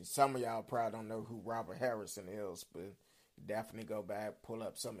 Some of y'all probably don't know who Robert Harrison is, but definitely go back, pull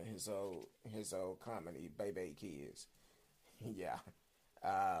up some of his old comedy, Baby Kids. Yeah.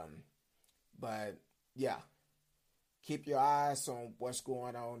 But yeah, keep your eyes on what's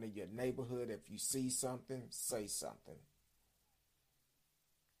going on in your neighborhood. If you see something, say something.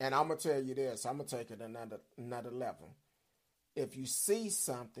 And I'm going to tell you this, I'm going to take it another level. If you see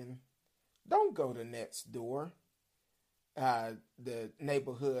something, don't go to next door, the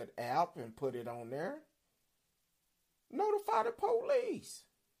neighborhood app, and put it on there. Notify the police.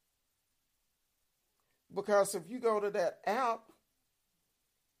 Because if you go to that app,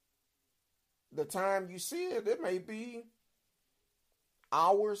 the time you see it, it may be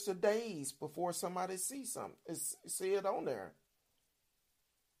hours or days before somebody sees something, see it on there.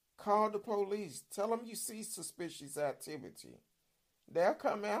 Call the police. Tell them you see suspicious activity. They'll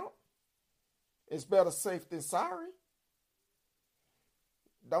come out. It's better safe than sorry.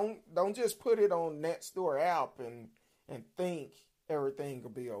 Don't just put it on Nextdoor app and think everything will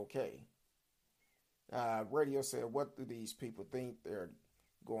be okay. Radio said, what do these people think they're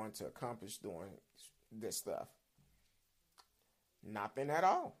going to accomplish doing this stuff? Nothing at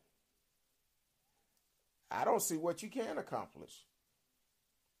all. I don't see what you can accomplish.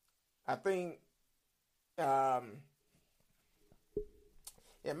 I think it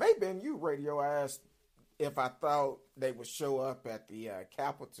may have been you, Radio, asked if I thought they would show up at the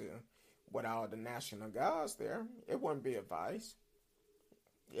Capitol with all the National Guards there. It wouldn't be advised.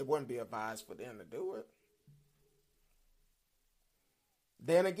 It wouldn't be advised for them to do it.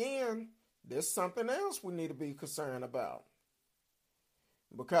 Then again, There's something else we need to be concerned about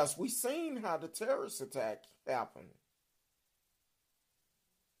because we seen how the terrorist attack happened.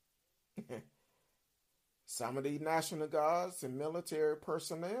 Some of these National Guards and military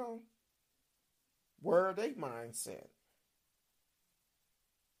personnel, where are they mindset?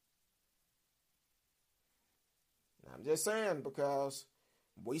 I'm just saying because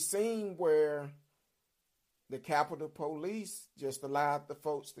we seen where the Capitol Police just allowed the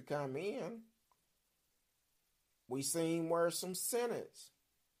folks to come in. We seen where some Senates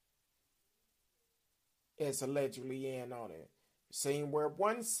is allegedly in on it. Seen where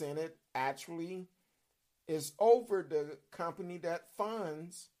one Senate actually is over the company that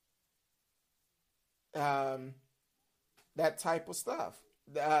funds that type of stuff.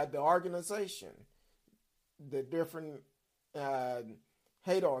 The organization, the different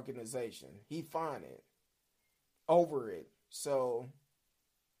hate organization, he funded over it. So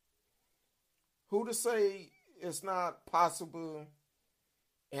who to say it's not possible?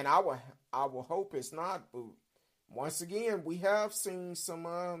 And I will hope it's not. But once again, we have seen some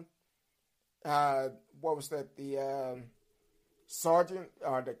what was that? The sergeant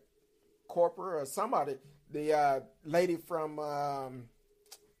or the corporal or somebody, the lady from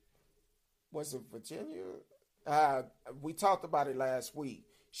was it Virginia? We talked about it last week.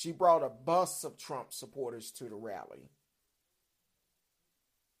 She brought a bus of Trump supporters to the rally.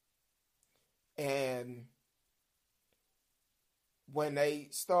 And when they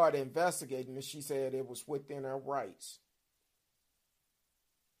started investigating it, she said it was within her rights.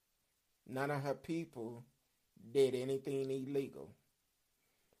 None of her people did anything illegal.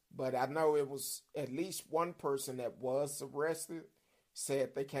 But I know it was at least one person that was arrested,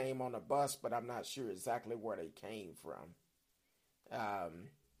 said they came on a bus, but I'm not sure exactly where they came from.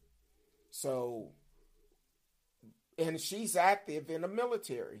 So, and she's active in the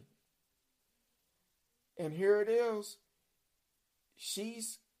military. And here it is.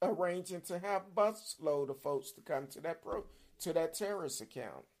 She's arranging to have busload of folks to come to that terrorist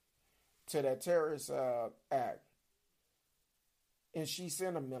account, to that terrorist act. And she's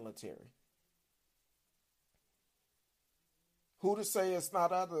in the military. Who to say it's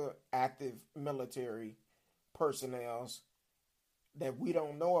not other active military personnel that we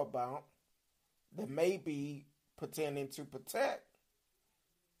don't know about that may be pretending to protect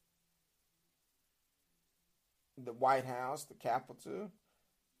the White House, the Capitol?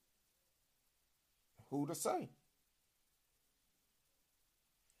 Who to say?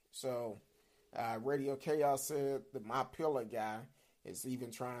 So, Radio Chaos said that my pillar guy is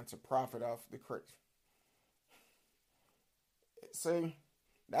even trying to profit off the crick. See,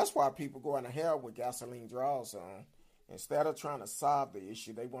 that's why people going to hell with gasoline draws on. Instead of trying to solve the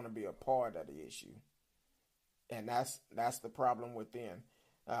issue, they want to be a part of the issue. And that's the problem within.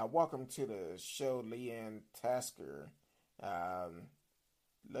 Welcome to the show, Leanne Tasker.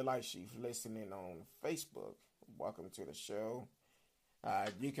 Look like she's listening on Facebook. Welcome to the show.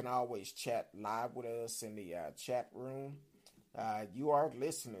 You can always chat live with us in the chat room. You are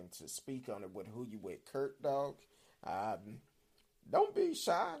listening to Speak On It with Who You With, Kurt Dog. Don't be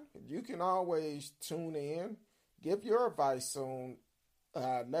shy. You can always tune in. Give your advice on,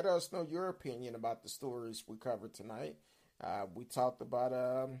 let us know your opinion about the stories we covered tonight. We talked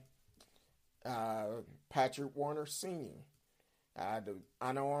about Patrick Warner Sr., the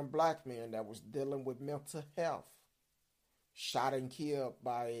unarmed black man that was dealing with mental health, shot and killed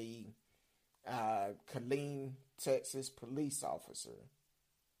by a Killeen, Texas police officer.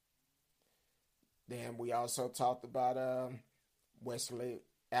 Then we also talked about Wesley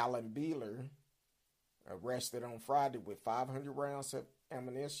Allen Beeler, arrested on Friday with 500 rounds of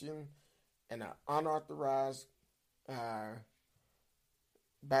ammunition and an unauthorized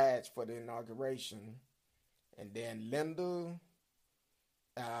badge for the inauguration. And then Linda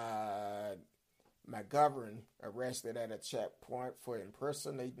McGovern, arrested at a checkpoint for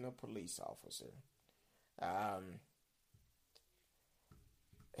impersonating a police officer.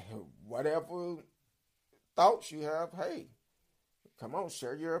 Whatever thoughts you have, hey, come on,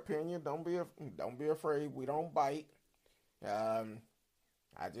 share your opinion. Don't be afraid. We don't bite. I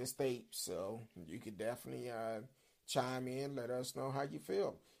just state, so you could definitely chime in. Let us know how you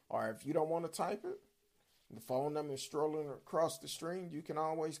feel. Or if you don't want to type it, the phone number is strolling across the screen. You can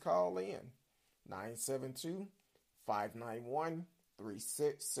always call in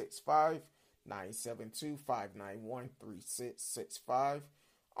 972-591-3665. 972-591-3665.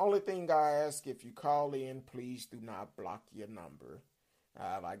 Only thing I ask, if you call in, please do not block your number.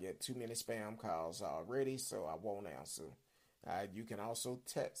 I get too many spam calls already, so I won't answer. You can also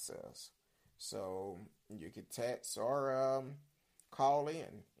text us. So you can text or call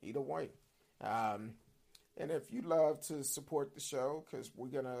in, either way. Um, and if you love to support the show, because we're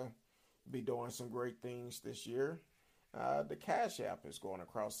going to be doing some great things this year, the Cash App is going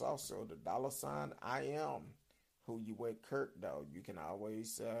across also, the $ I am who you with Kurt, though. You can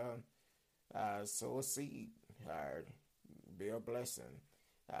always sow a seed or be a blessing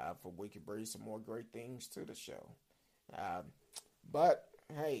for we can bring some more great things to the show. Uh, but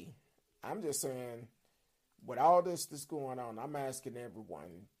hey, I'm just saying, with all this that's going on, I'm asking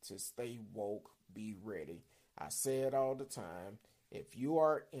everyone to stay woke, be ready. I say it all the time. If you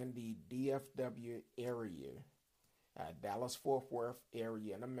are in the DFW area, Dallas Fort Worth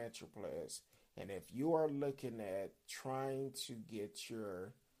area in the Metroplex, and if you are looking at trying to get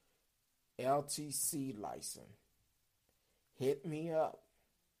your LTC license, hit me up.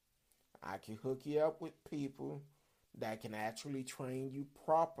 I can hook you up with people that can actually train you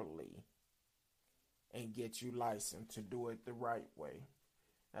properly and get you licensed to do it the right way.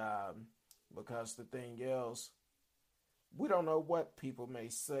 Because the thing is, we don't know what people may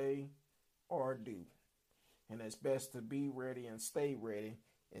say or do. And it's best to be ready and stay ready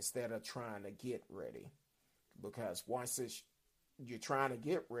instead of trying to get ready. Because once you're trying to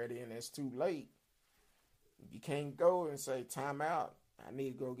get ready and it's too late, you can't go and say, time out, I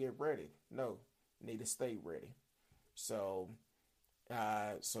need to go get ready. No, need to stay ready. So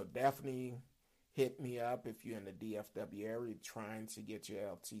definitely hit me up if you're in the DFW area trying to get your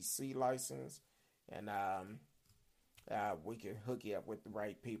LTC license. And we can hook you up with the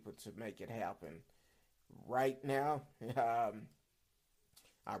right people to make it happen. Right now, I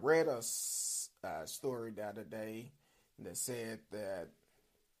read a story the other day that said that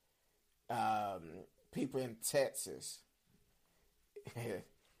people in Texas,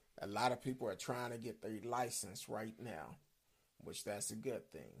 a lot of people are trying to get their license right now, which that's a good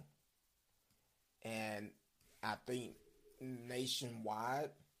thing. And I think nationwide,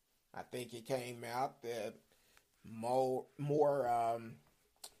 I think it came out that more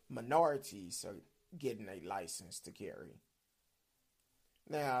minorities are getting a license to carry.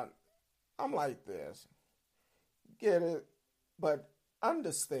 Now, I'm like this. Get it? But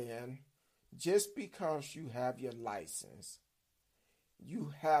understand, just because you have your license,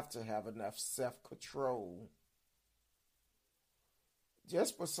 you have to have enough self-control.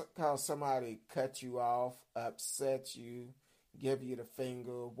 Just because somebody cut you off, upset you, give you the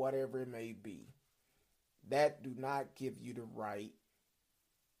finger, whatever it may be, that do not give you the right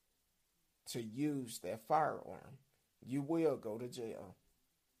to use that firearm. You will go to jail.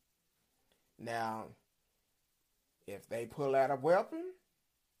 Now, if they pull out a weapon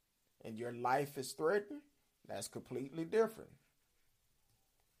and your life is threatened, that's completely different.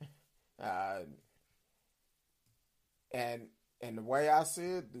 And the way I see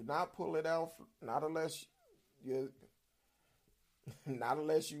it, do not pull it out, not unless you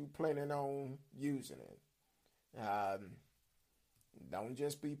planning on using it. Don't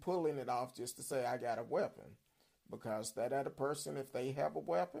just be pulling it off just to say I got a weapon, because that other person, if they have a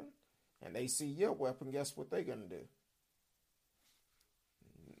weapon and they see your weapon, guess what they're gonna do?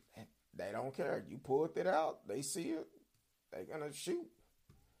 They don't care. You pulled it out, they see it, they're gonna shoot.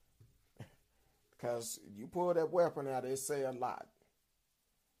 Because you pull that weapon out, it say a lot.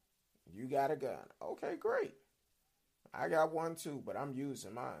 You got a gun. Okay, great. I got one too, but I'm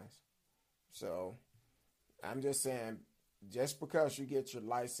using mine. So I'm just saying, just because you get your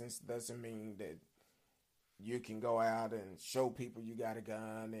license doesn't mean that you can go out and show people you got a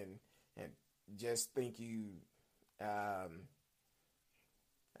gun and just think you I'm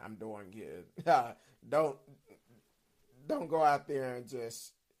doing good. Don't go out there and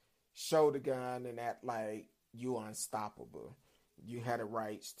just show the gun and act like you unstoppable. You had the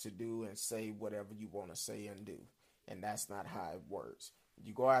rights to do and say whatever you want to say and do. And that's not how it works.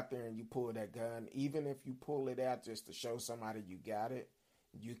 You go out there and you pull that gun, even if you pull it out just to show somebody you got it,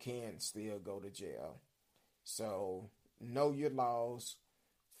 you can still go to jail. So know your laws,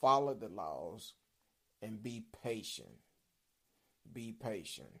 follow the laws, and be patient. Be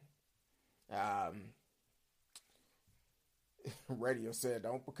patient. Radio said,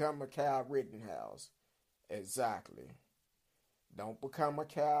 don't become a Kyle Rittenhouse. Exactly. Don't become a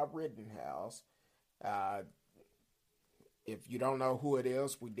Kyle Rittenhouse. If you don't know who it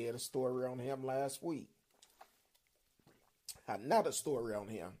is, we did a story on him last week. Another story on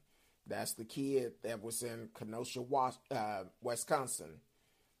him. That's the kid that was in Kenosha, Wisconsin,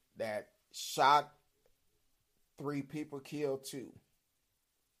 that shot 3 people, killed 2.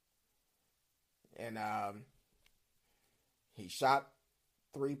 And he shot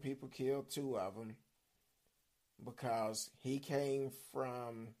 3 people, killed 2 of them, because he came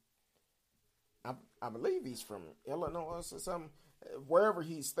from, I believe he's from Illinois or something. wherever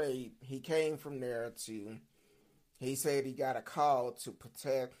he stayed, he came from there to, he said he got a call to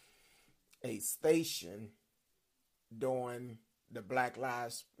protect a station during the Black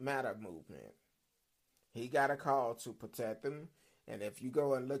Lives Matter movement. He got a call to protect them. And if you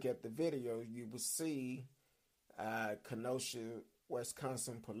go and look at the video, you will see Kenosha,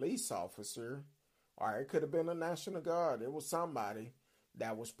 Wisconsin police officer, or it could have been a National Guard. It was somebody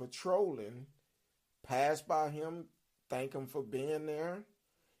that was patrolling, passed by him, thanked him for being there,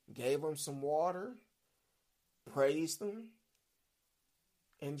 gave him some water, praised him,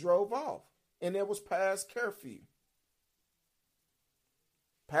 and drove off. And it was past curfew.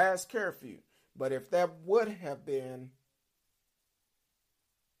 Past curfew. But if that would have been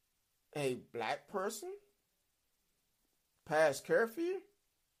a black person, past curfew,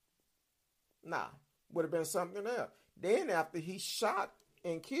 nah, would have been something else. Then after he shot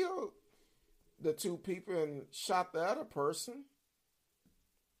and killed the two people and shot the other person,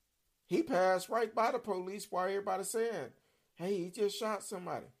 he passed right by the police while everybody saying, hey, he just shot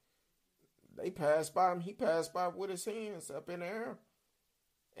somebody. They passed by him. He passed by with his hands up in the air.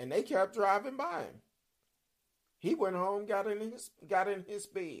 And they kept driving by him. He went home, got in his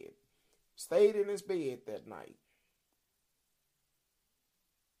bed, stayed in his bed that night.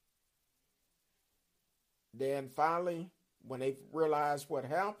 Then finally, when they realized what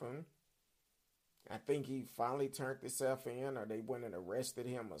happened, I think he finally turned himself in, or they went and arrested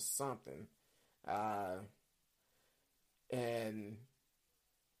him or something. And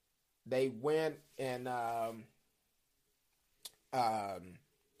they went and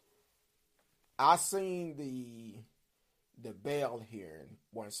I seen the bail hearing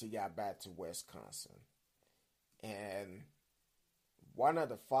once he got back to Wisconsin. And one of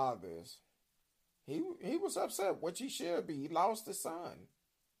the fathers, he was upset, which he should be. He lost his son.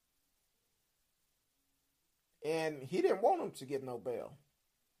 And he didn't want him to get no bail,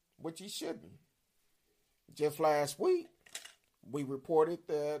 which he shouldn't. Just last week, we reported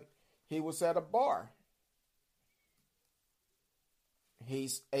that he was at a bar.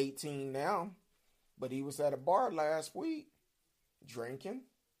 He's 18 now, but he was at a bar last week, drinking,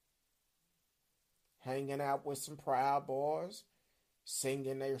 hanging out with some Proud Boys,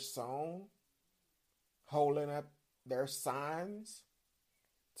 singing their song, holding up their signs,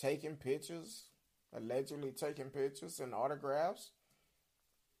 taking pictures, allegedly taking pictures and autographs.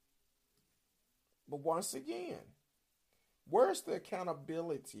 But once again, where's the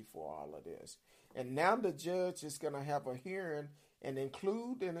accountability for all of this? And now the judge is going to have a hearing and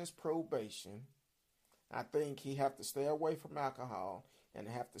include in his probation, I think he have to stay away from alcohol and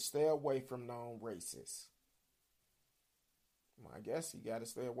have to stay away from known racists. Well, I guess he got to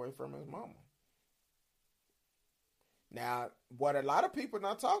stay away from his mama. Now, what a lot of people are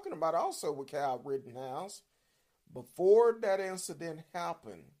not talking about also with Kyle Rittenhouse, before that incident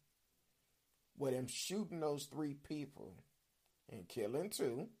happened, with him shooting those 3 people and killing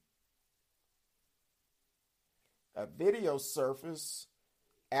 2, a video surfaced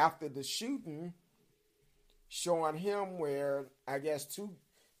after the shooting showing him where I guess two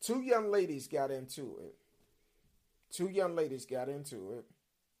young ladies got into it. 2 young ladies got into it.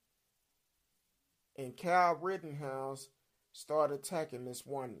 And Kyle Rittenhouse started attacking this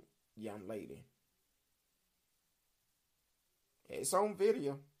one young lady. It's on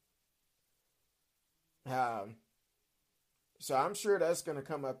video. So I'm sure that's going to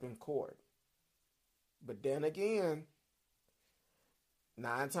come up in court. But then again,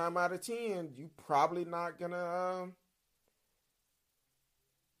 9 times out of 10, you probably not going to...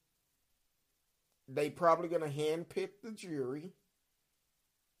 they probably going to handpick the jury.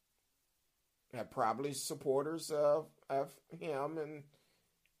 Probably supporters of him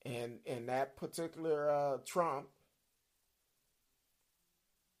and that particular Trump.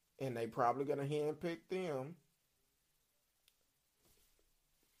 And they probably going to handpick them.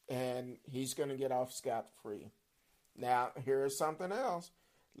 And he's going to get off scot-free. Now, here's something else.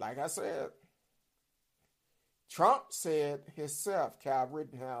 Like I said, Trump said himself Kyle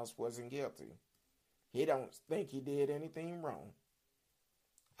Rittenhouse wasn't guilty. He don't think he did anything wrong.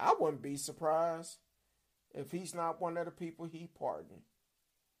 I wouldn't be surprised if he's not one of the people he pardoned.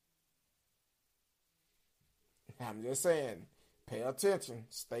 I'm just saying, pay attention.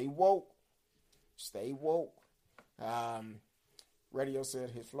 Stay woke. Stay woke. Radio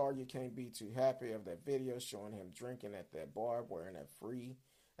said his lawyer can't be too happy of that video showing him drinking at that bar wearing a free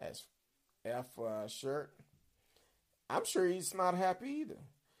as F shirt. I'm sure he's not happy either.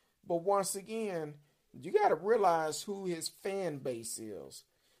 But once again, you got to realize who his fan base is.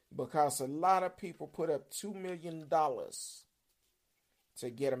 Because a lot of people put up $2 million to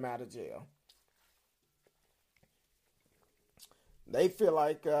get him out of jail. They feel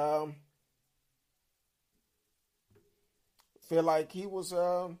like he was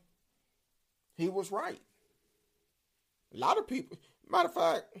right. A lot of people. Matter of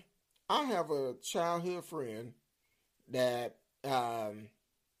fact, I have a childhood friend that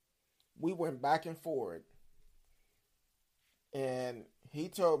we went back and forth, and he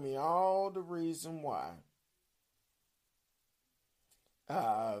told me all the reason why.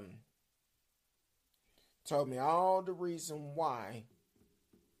 Um, Told me all the reason why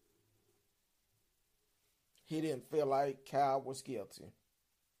he didn't feel like Kyle was guilty,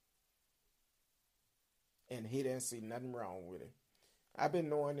 and he didn't see nothing wrong with it. I've been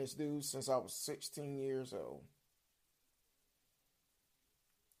knowing this dude since I was 16 years old.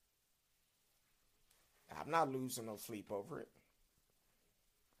 I'm not losing no sleep over it.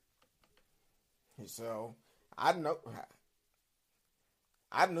 So I know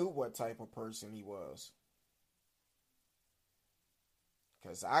I knew what type of person he was,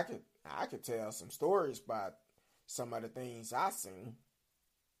 because I could tell some stories about some of the things I seen.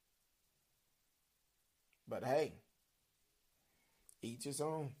 But hey, each his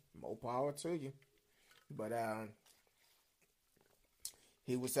own. More power to you. But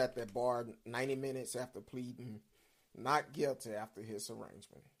he was at that bar 90 minutes after pleading not guilty after his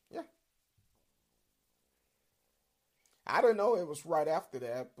arraignment. Yeah. I don't know it was right after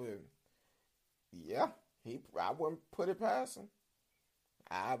that, but yeah, I wouldn't put it past him.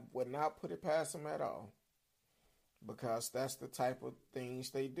 I would not put it past him at all, because that's the type of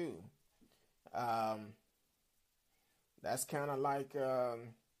things they do. Um, that's kind of like uh,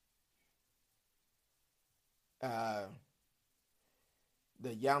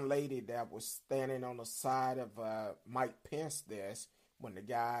 the young lady that was standing on the side of Mike Pence's desk when the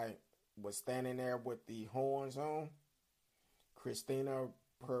guy was standing there with the horns on, Christina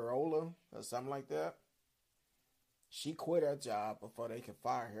Perola or something like that. She quit her job before they could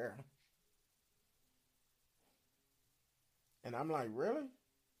fire her. And I'm like, really?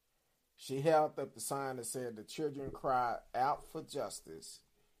 She held up the sign that said, "The children cry out for justice."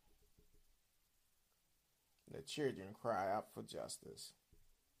 The children cry out for justice.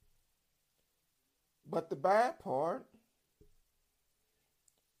 But the bad part,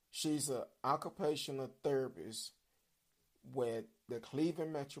 she's an occupational therapist with the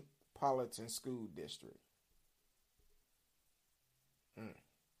Cleveland Metropolitan School District. Mm.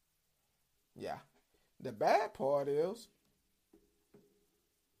 Yeah. The bad part is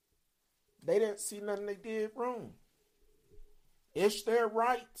they didn't see nothing they did wrong. It's their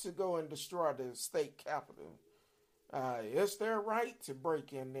right to go and destroy the state capitol. It's their right to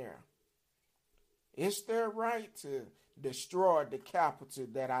break in there. It's their right to destroy the capital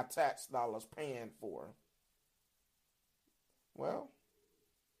that our tax dollars paying for. Well,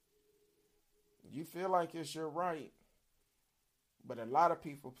 you feel like it's your right, but a lot of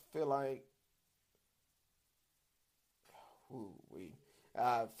people feel like,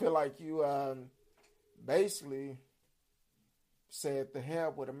 feel like you basically said the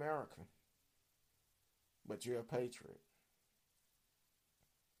hell with America, but you're a patriot.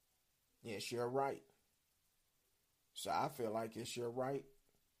 Yes, you're right. So I feel like it's your right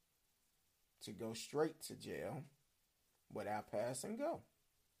to go straight to jail without pass and go.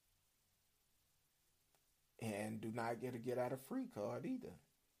 And do not get a get out of free card either.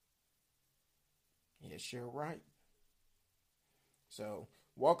 Yes, you're right. So,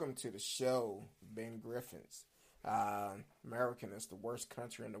 welcome to the show, Ben Griffins. America is the worst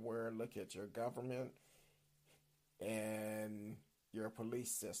country in the world. Look at your government and your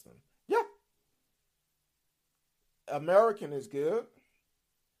police system. Yeah. American is good.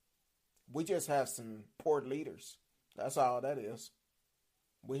 We just have some poor leaders. That's all that is.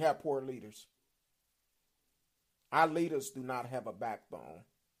 We have poor leaders. Our leaders do not have a backbone.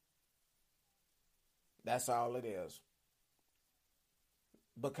 That's all it is.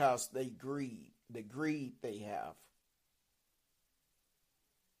 Because they greed. The greed they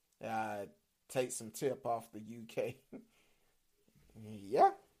have. Take some tip off the UK.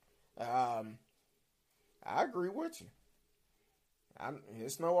 Yeah. I agree with you.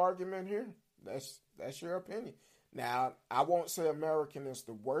 There's no argument here. That's your opinion. Now, I won't say America is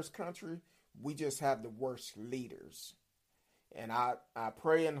the worst country. We just have the worst leaders. And I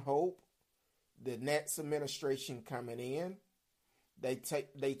pray and hope the next administration coming in,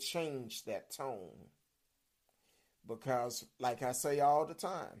 they change that tone. Because, like I say all the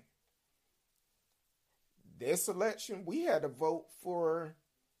time, this election, we had to vote for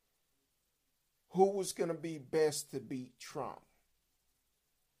who was going to be best to beat Trump.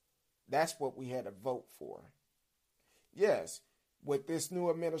 That's what we had to vote for. Yes, with this new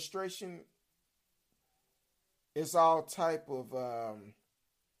administration, it's all type of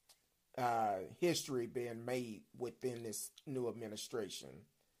history being made within this new administration,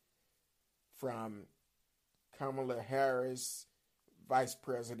 from Kamala Harris, Vice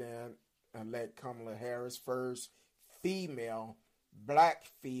President elect Kamala Harris, first female, black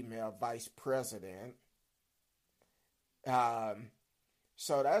female vice president. Um,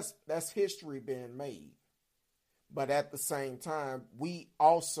 so that's history being made. But at the same time, we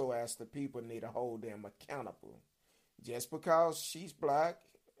also, as the people, need to hold them accountable. Just because she's black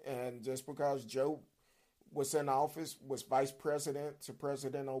and just because Joe was in office, was vice president to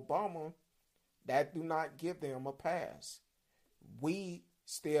President Obama, that do not give them a pass. We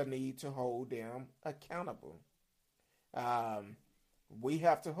still need to hold them accountable. Um, we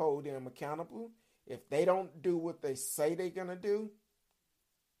have to hold them accountable. If they don't do what they say they're going to do,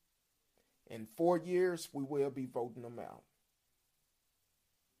 in 4 years, we will be voting them out.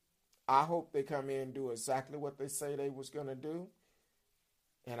 I hope they come in and do exactly what they say they was going to do,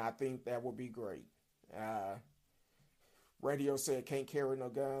 and I think that would be great. Uh, Radio said can't carry no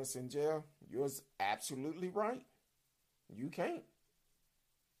guns in jail. You're absolutely right. You can't.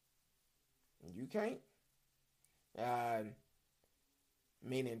 You can't. Uh,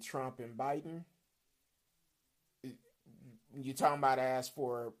 Meaning Trump and Biden. You talking about as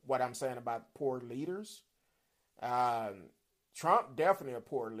for what I'm saying about poor leaders? Trump definitely a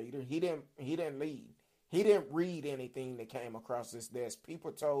poor leader. He didn't lead. He didn't read anything that came across his desk.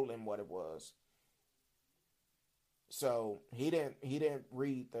 People told him what it was. So he didn't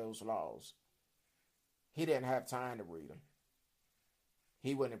read those laws. He didn't have time to read them.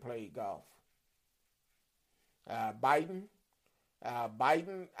 He wouldn't have played golf. Biden,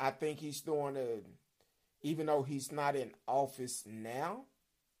 I think he's doing even though he's not in office now,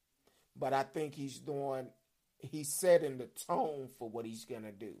 but I think he's setting the tone for what he's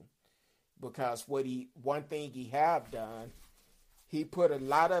gonna do. Because one thing he have done, he put a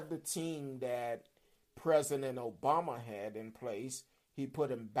lot of the team that President Obama had in place, he put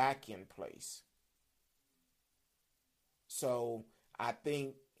him back in place. So I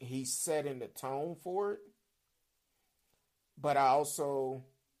think he's setting the tone for it. But I also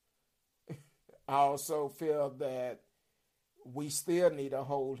feel that we still need to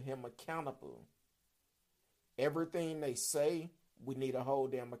hold him accountable. Everything they say, we need to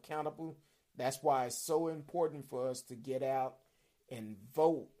hold them accountable. That's why it's so important for us to get out and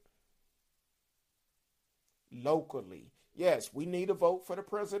vote locally. Yes, we need to vote for the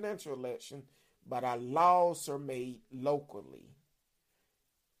presidential election, but our laws are made locally.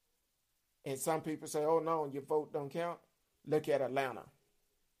 And some people say, oh no, your vote don't count. Look at Atlanta.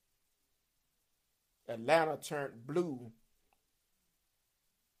 Atlanta turned blue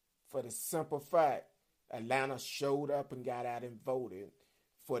for the simple fact Atlanta showed up and got out and voted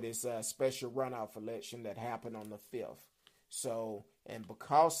for this special runoff election that happened on the 5th. So, and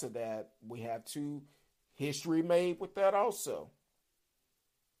because of that, we have two history made with that also.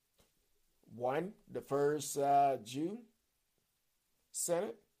 One, the first Jew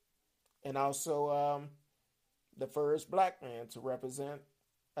Senate, and also the first black man to represent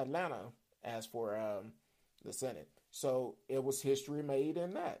Atlanta as for the Senate. So it was history made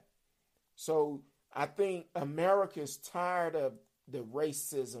in that. So I think America's tired of the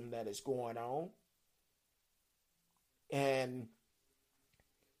racism that is going on. And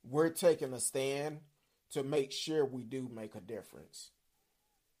we're taking a stand to make sure we do make a difference.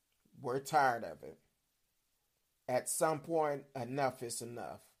 We're tired of it. At some point, enough is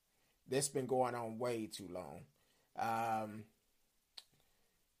enough. This has been going on way too long.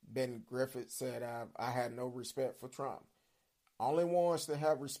 Ben Griffith said, I had no respect for Trump. Only ones that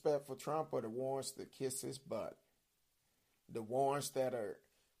have respect for Trump are the ones that kiss his butt. The ones that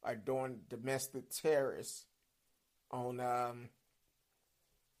are doing domestic terrorists on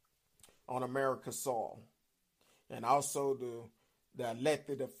America's soil. And also the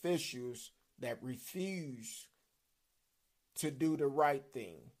elected officials that refuse to do the right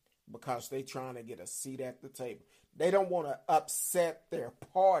thing because they're trying to get a seat at the table. They don't want to upset their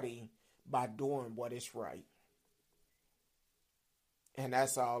party by doing what is right. And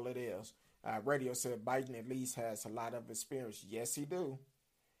that's all it is. Radio said Biden at least has a lot of experience. Yes, he do.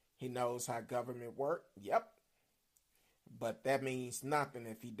 He knows how government works. Yep. But that means nothing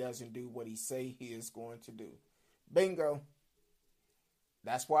if he doesn't do what he say he is going to do. Bingo.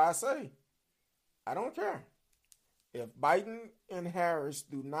 That's why I say, I don't care. If Biden and Harris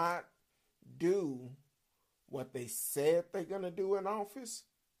do not do what they said they're going to do in office,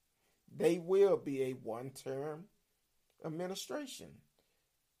 they will be a one-term administration.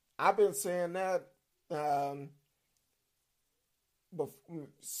 I've been saying that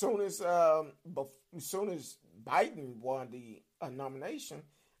soon as Biden won the nomination,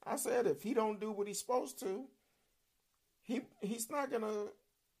 I said if he don't do what he's supposed to, he's not gonna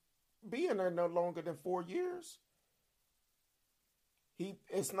be in there no longer than 4 years.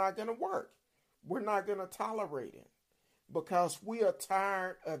 It's not gonna work. We're not gonna tolerate it because we are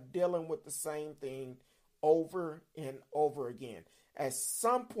tired of dealing with the same thing over and over again. At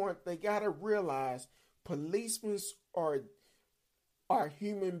some point, they gotta realize policemen are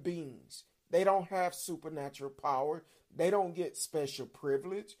human beings. They don't have supernatural power. They don't get special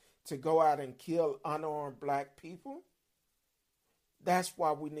privilege to go out and kill unarmed black people. That's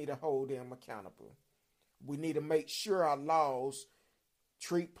why we need to hold them accountable. We need to make sure our laws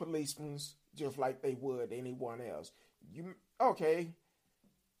treat policemen just like they would anyone else. You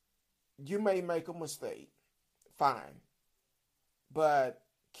may make a mistake, fine, but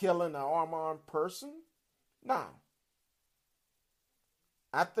killing an unarmed person, nah.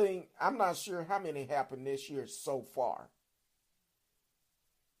 I'm not sure how many happened this year so far.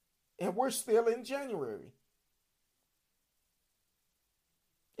 And we're still in January.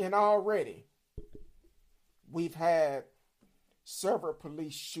 And already we've had several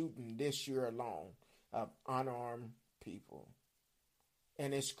police shootings this year alone of unarmed people.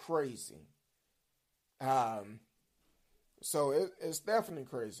 And it's crazy. So it's definitely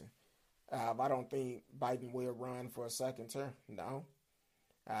crazy. I don't think Biden will run for a second term. No.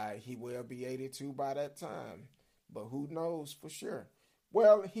 He will be 82 by that time. But who knows for sure?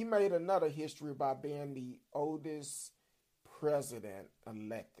 Well, he made another history by being the oldest president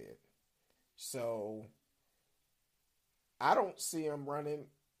elected. So I don't see him running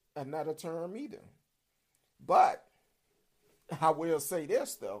another term either. But I will say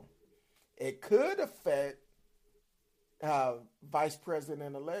this, though. It could affect Vice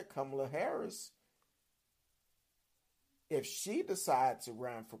President-elect Kamala Harris if she decides to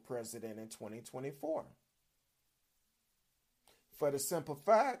run for president in 2024. For the simple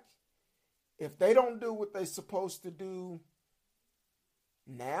fact, if they don't do what they're supposed to do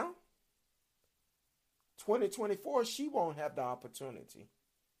now, 2024, she won't have the opportunity.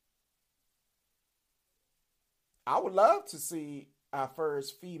 I would love to see our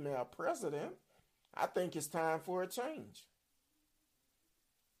first female president. I think it's time for a change.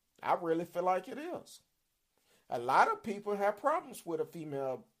 I really feel like it is. A lot of people have problems with a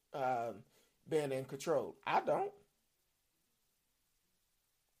female being in control. I don't.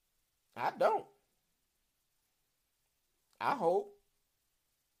 I hope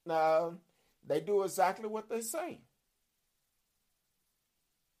they do exactly what they say.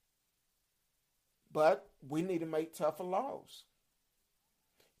 But we need to make tougher laws.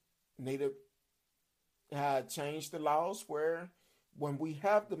 Need to change the laws where when we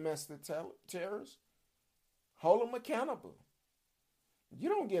have domestic terrorists, hold them accountable. You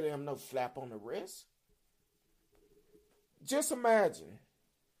don't get them no slap on the wrist. Just imagine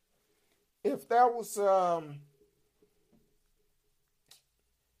if there was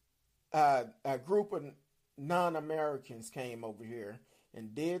a group of non-Americans came over here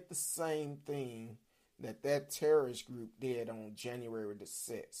and did the same thing that terrorist group did on January the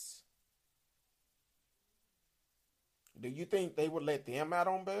 6th. Do you think they would let them out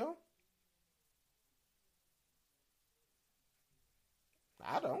on bail?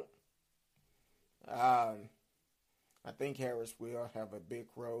 I don't. I think Harris will have a big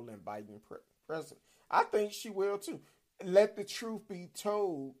role in Biden president. I think she will too. Let the truth be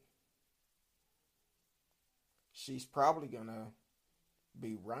told, she's probably gonna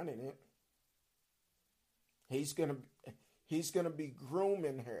be running it. He's gonna be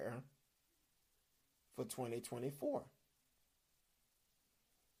grooming her for 2024.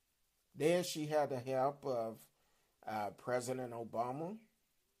 Then she had the help of President Obama,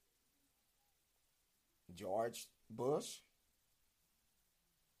 George Bush,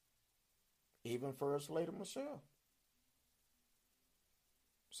 even First Lady Michelle.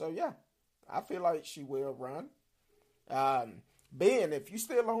 So yeah, I feel like she will run. Ben, if you're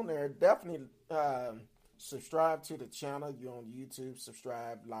still on there, definitely subscribe to the channel. You're on YouTube.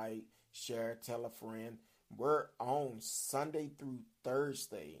 Subscribe, like, share, tell a friend. We're on Sunday through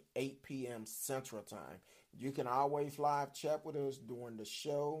Thursday, 8 p.m. Central Time. You can always live chat with us during the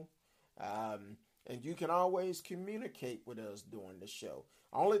show. And you can always communicate with us during the show.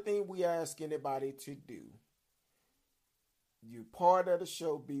 Only thing we ask anybody to do, you part of the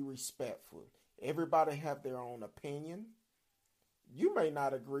show, be respectful. Everybody have their own opinion. You may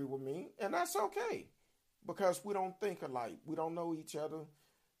not agree with me, and that's okay, because we don't think alike. We don't know each other.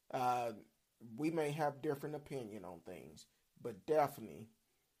 We may have different opinion on things, but definitely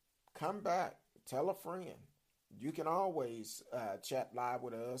come back, tell a friend. You can always chat live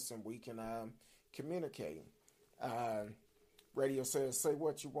with us, and we can communicate. Uh, Radio says, say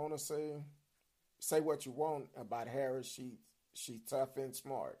what you want to say. Say what you want about Harris. She's tough and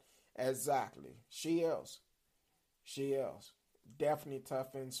smart. Exactly. She is. She is. Definitely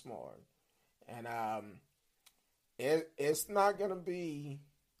tough and smart. And it's not gonna be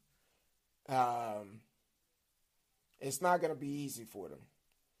um, it's not gonna be easy for them.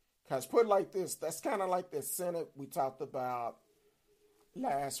 Cause put it like this, that's kind of like the Senate we talked about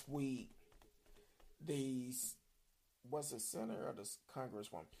last week. These was it Senator or the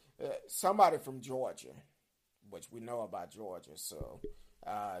Congresswoman? Somebody from Georgia, which we know about Georgia. So,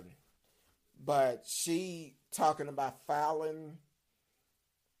 uh, but she talking about filing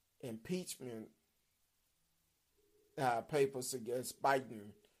impeachment papers against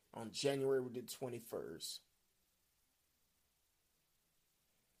Biden on January the 21st.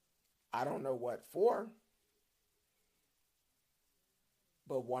 I don't know what for,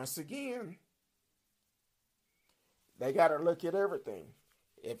 but once again, they got to look at everything.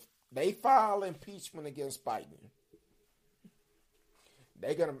 If they file impeachment against Biden,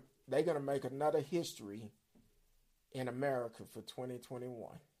 they're gonna they're gonna make another history in America for 2021.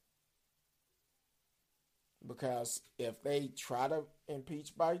 Because if they try to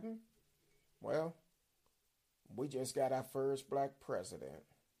impeach Biden, well, we just got our first black president,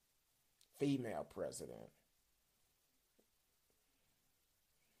 female president.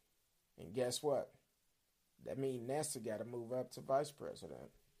 And guess what? That means Nessa got to move up to vice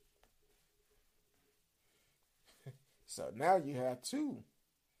president. So now you have two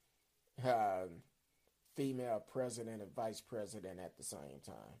female president and vice president at the same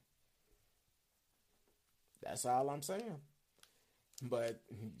time. That's all I'm saying. But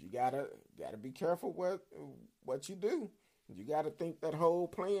you gotta be careful what you do. You gotta think that whole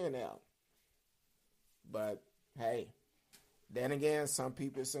plan out. But hey, then again, some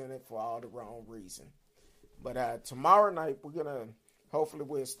people send it for all the wrong reason. But tomorrow night hopefully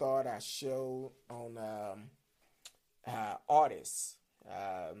we'll start our show on artists.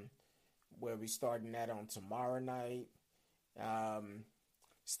 We'll be starting that on tomorrow night.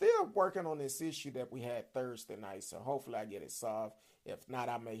 Still working on this issue that we had Thursday night, so hopefully I get it solved. If not,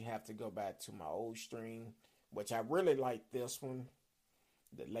 I may have to go back to my old stream, which I really like this one,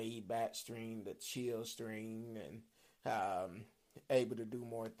 the laid back stream, the chill stream, and able to do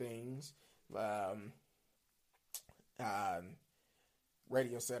more things.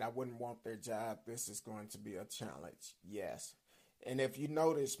 Radio said I wouldn't want their job. This is going to be a challenge. Yes. And if you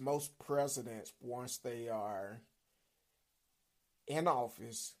notice, most presidents, once they are in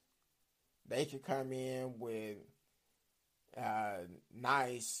office, they can come in with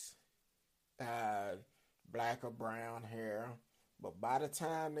nice black or brown hair, but by the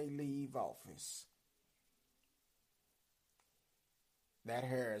time they leave office, that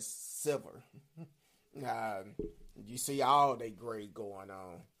hair is silver. You see all they gray going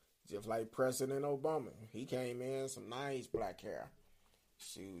on, just like President Obama. He came in some nice black hair.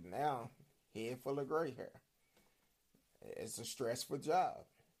 Shoot, now head full of gray hair. It's a stressful job.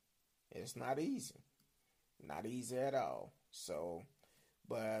 It's not easy. Not easy at all. So,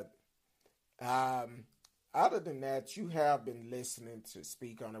 but other than that, you have been listening to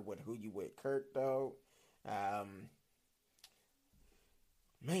Speak On It with Who You With Kurt, though. Man,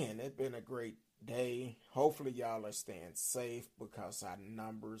 it's been a great day. Hopefully y'all are staying safe because our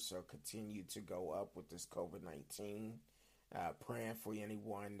numbers are continue to go up with this COVID-19. Praying for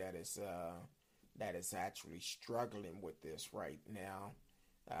anyone that is actually struggling with this right now.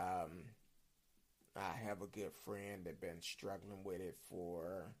 I have a good friend that been struggling with it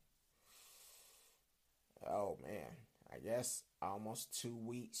for, oh man, I guess almost 2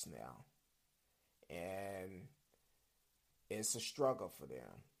 weeks now. And it's a struggle for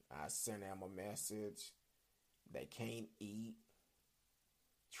them. I sent them a message. They can't eat.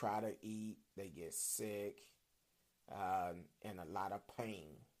 Try to eat. They get sick. And a lot of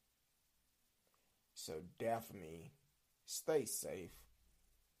pain. So definitely stay safe.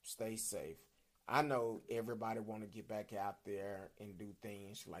 Stay safe. I know everybody want to get back out there and do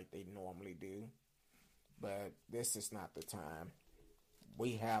things like they normally do. But this is not the time.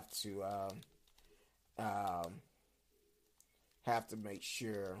 We have to make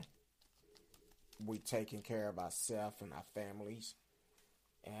sure we taking care of ourselves and our families.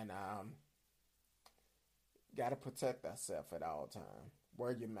 And got to protect ourselves at all times.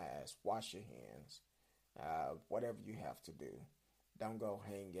 Wear your mask. Wash your hands. Whatever you have to do. Don't go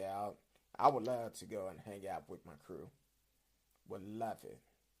hang out. I would love to go and hang out with my crew. Would love it.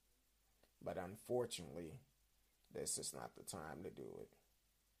 But unfortunately, this is not the time to do it.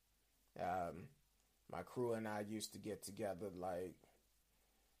 My crew and I used to get together like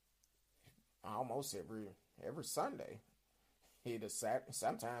almost every Sunday, either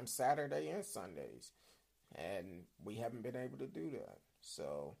sometimes Saturday and Sundays, and we haven't been able to do that.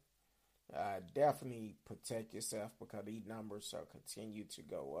 So definitely protect yourself because these numbers are continue to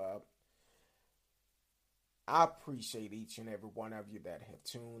go up. I appreciate each and every one of you that have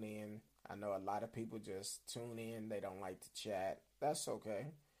tuned in. I know a lot of people just tune in. They don't like to chat. That's okay.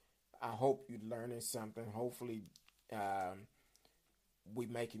 I hope you're learning something. Hopefully, we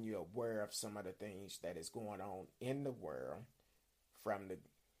making you aware of some of the things that is going on in the world from the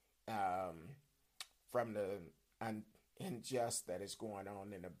unjust that is going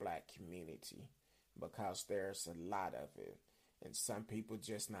on in the black community, because there's a lot of it and some people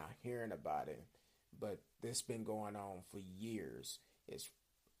just not hearing about it. But this been going on for years. It's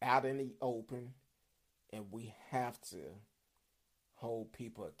out in the open, and we have to hold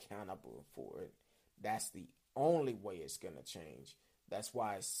people accountable for it. That's the only way it's going to change. That's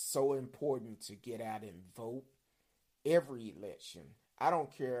why it's so important to get out and vote every election. I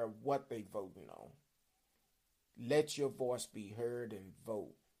don't care what they voting on. Let your voice be heard and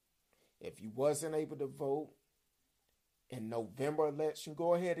vote. If you wasn't able to vote in November election,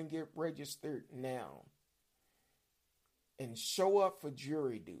 go ahead and get registered now. And show up for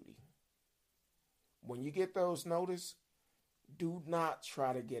jury duty. When you get those notices, do not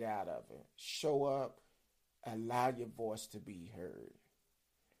try to get out of it. Show up, allow your voice to be heard.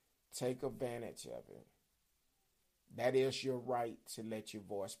 Take advantage of it. That is your right to let your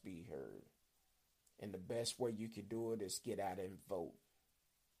voice be heard. And the best way you can do it is get out and vote.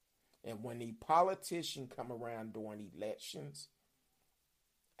 And when the politicians come around during elections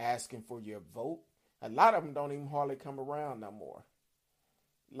asking for your vote, a lot of them don't even hardly come around no more.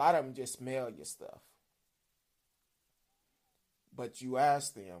 A lot of them just mail you stuff. But you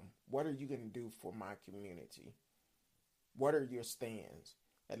ask them, what are you going to do for my community? What are your stands?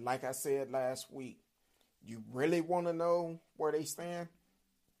 And like I said last week, you really want to know where they stand?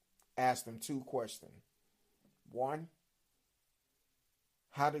 Ask them 2 questions. 1,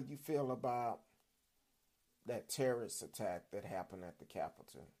 how do you feel about that terrorist attack that happened at the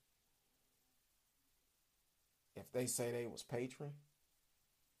Capitol? If they say they was patron,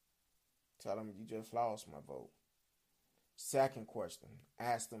 tell them you just lost my vote. 2nd question,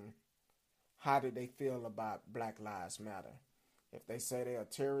 ask them, how do they feel about Black Lives Matter? If they say they're a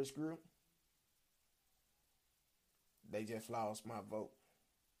terrorist group, they just lost my vote.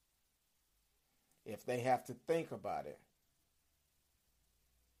 If they have to think about it,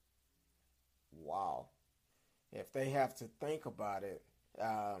 wow. If they have to think about it,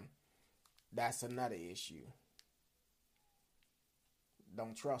 that's another issue.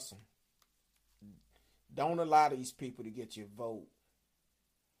 Don't trust them. Don't allow these people to get your vote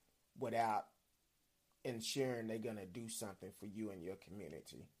without ensuring they're going to do something for you and your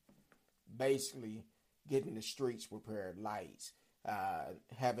community. Basically, getting the streets repaired, lights,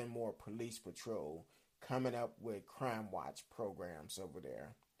 having more police patrol, coming up with Crime Watch programs over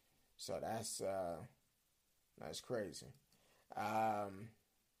there. So that's crazy.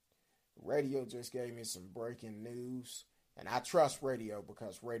 Radio just gave me some breaking news. And I trust radio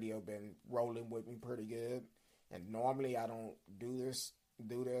because radio been rolling with me pretty good. And normally I don't do this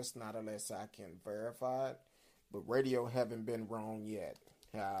not unless I can verify it. But radio haven't been wrong yet.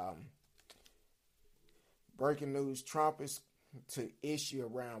 Breaking news, Trump is to issue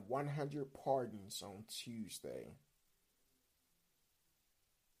around 100 pardons on Tuesday.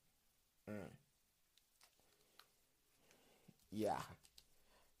 Yeah.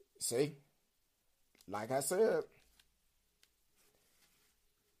 See? Like I said.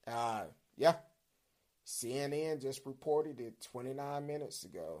 Yeah. CNN just reported it 29 minutes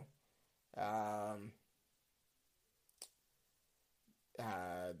ago.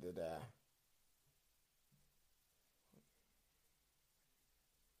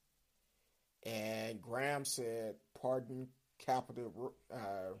 And Graham said pardon Capitol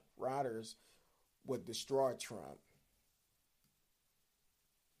rioters would destroy Trump.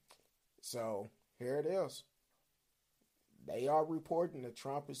 So here it is. They are reporting that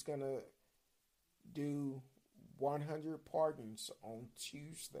Trump is going to do 100 pardons on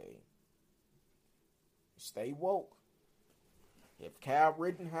Tuesday. Stay woke. If Kyle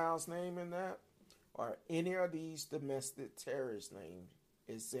Rittenhouse name in that, or any of these domestic terrorist names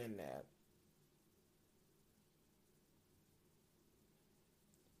is in that,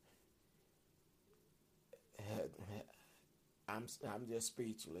 I'm just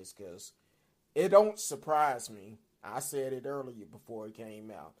speechless because it don't surprise me. I said it earlier before it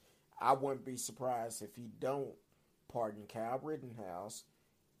came out. I wouldn't be surprised if he don't pardon Kyle Rittenhouse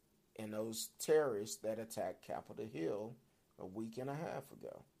and those terrorists that attacked Capitol Hill a week and a half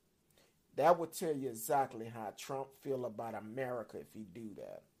ago. That would tell you exactly how Trump feel about America if he do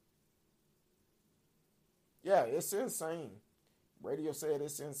that. Yeah, it's insane. Radio said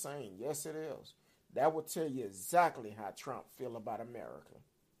it's insane. Yes, it is. That would tell you exactly how Trump feel about America.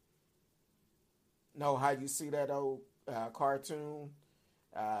 Know how you see that old cartoon?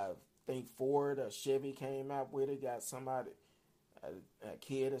 Think Ford or Chevy came out with it, got somebody, a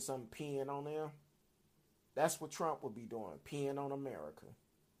kid or something peeing on there. That's what Trump would be doing, peeing on America.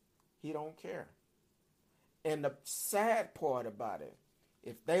 He don't care. And the sad part about it,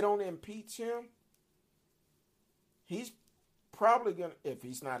 if they don't impeach him, he's probably going to, if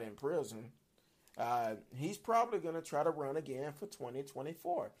he's not in prison, he's probably going to try to run again for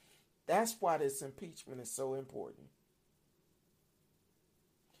 2024. That's why this impeachment is so important.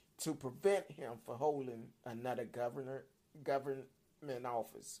 To prevent him from holding another government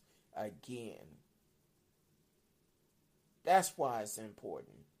office again. That's why it's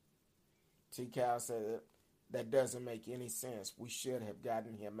important. T. Cal said that doesn't make any sense. We should have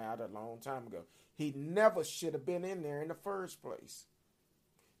gotten him out a long time ago. He never should have been in there in the first place.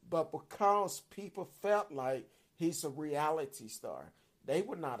 But because people felt like he's a reality star, they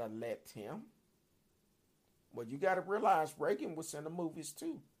would not elect him. Well, you got to realize Reagan was in the movies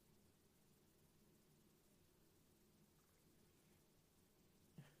too.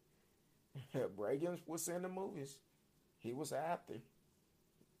 Reagan was in the movies. He was an actor.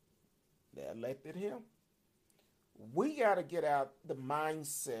 They elected him. We got to get out the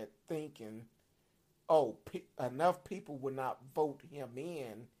mindset thinking, oh, enough people will not vote him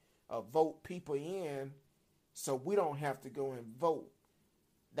in or vote people in, so we don't have to go and vote.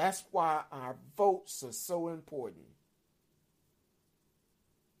 That's why our votes are so important.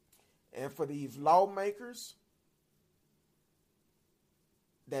 And for these lawmakers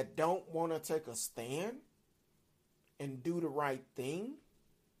that don't want to take a stand and do the right thing,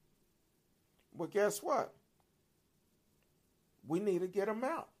 well, guess what? We need to get them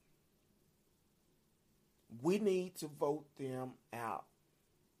out. We need to vote them out.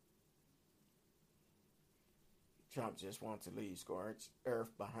 Trump just wants to leave scorched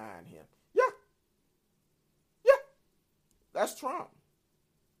earth behind him. Yeah. That's Trump.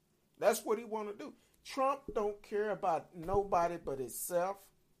 That's what he want to do. Trump don't care about nobody but himself.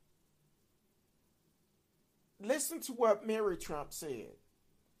 Listen to what Mary Trump said.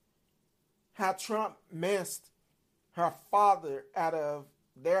 How Trump messed her father out of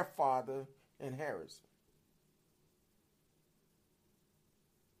their father in Harrison.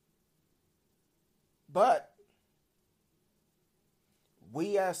 But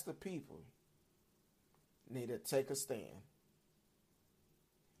we as the people need to take a stand.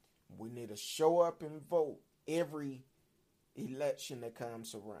 We need to show up and vote every election that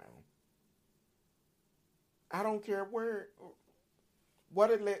comes around. I don't care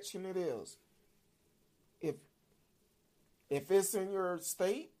what election it is. If it's in your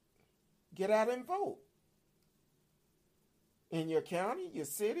state, get out and vote. In your county, your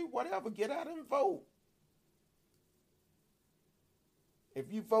city, whatever, get out and vote.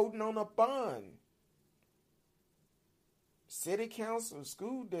 If you're voting on a bond, city council,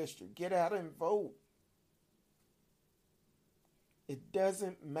 school district, get out and vote. It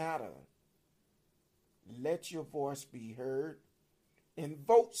doesn't matter. Let your voice be heard and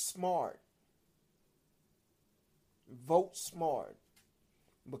vote smart. Vote smart,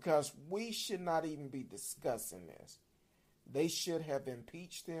 because we should not even be discussing this. They should have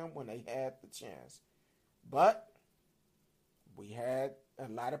impeached him when they had the chance. But we had a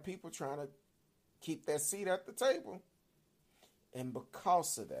lot of people trying to keep that seat at the table. And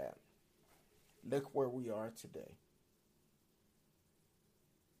because of that, look where we are today.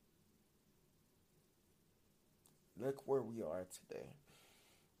 Look where we are today.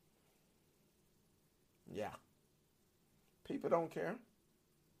 Yeah. People don't care.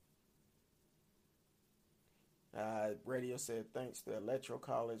 Radio said, thanks to Electoral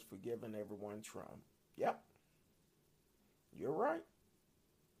College for giving everyone Trump. Yep. You're right.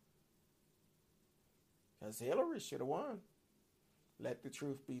 Because Hillary should have won. Let the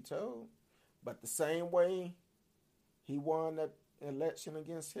truth be told. But the same way he won that election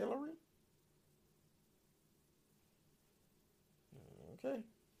against Hillary. Okay.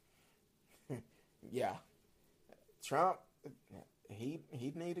 Yeah. Trump, he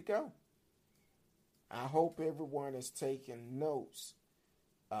need to go. I hope everyone is taking notes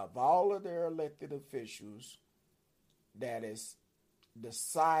of all of their elected officials that is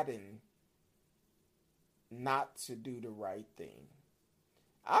deciding not to do the right thing.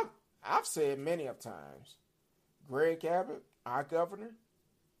 I've said many of times, Greg Abbott, our governor,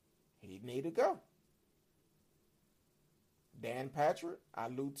 he need to go. Dan Patrick, our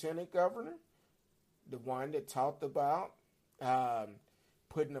lieutenant governor, the one that talked about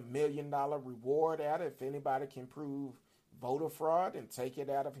putting $1 million reward out if anybody can prove voter fraud and take it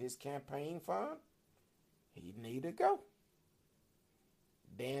out of his campaign fund, he need to go.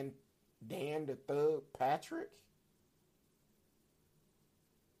 Dan the Thug Patrick,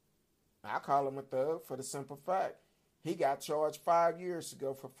 I call him a thug for the simple fact he got charged 5 years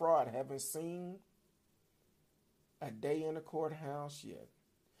ago for fraud. Haven't seen a day in the courthouse yet.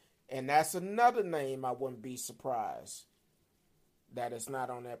 And that's another name I wouldn't be surprised that it's not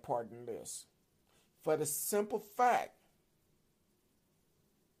on that pardon list. For the simple fact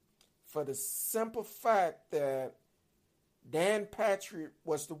that Dan Patrick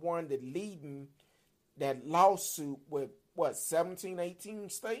was the one that leading that lawsuit with, 17, 18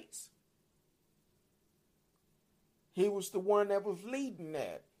 states? He was the one that was leading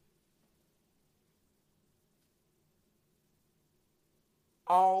that.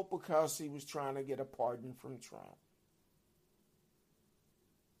 All because he was trying to get a pardon from Trump.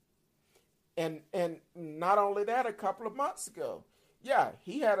 And not only that, a couple of months ago, yeah,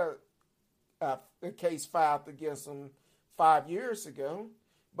 he had a case filed against him 5 years ago,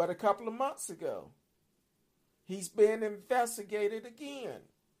 but a couple of months ago, he's being investigated again.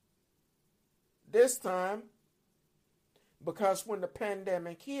 This time, because when the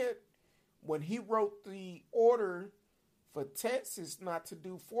pandemic hit, when he wrote the order for Texas not to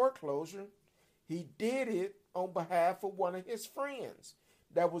do foreclosure, he did it on behalf of one of his friends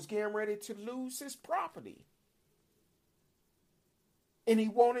that was getting ready to lose his property. And he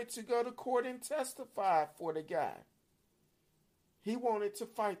wanted to go to court and testify for the guy. He wanted to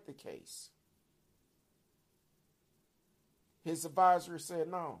fight the case. His advisor said,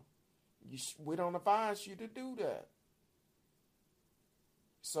 no, we don't advise you to do that.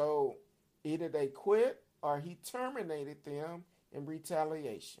 So either they quit or he terminated them in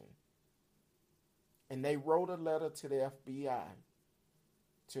retaliation. And they wrote a letter to the FBI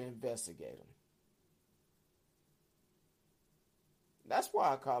to investigate him. That's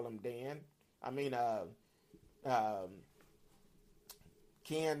why I call him Dan.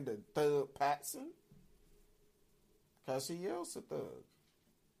 Ken the Thug Patson. Because he is a thug.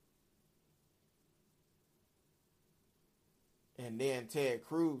 And then Ted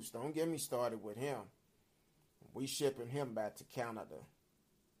Cruz, don't get me started with him. We shipping him back to Canada.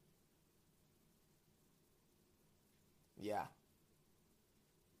 Yeah.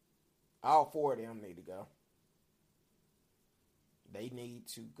 All four of them need to go. They need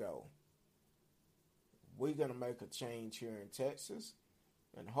to go. We're going to make a change here in Texas.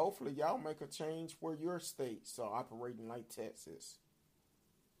 And hopefully y'all make a change where your states are operating like Texas.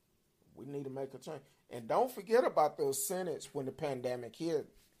 We need to make a change. And don't forget about those senates when the pandemic hit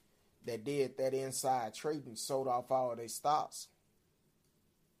that did that inside trading, sold off all their stocks.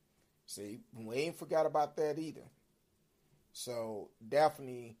 See, we ain't forgot about that either. So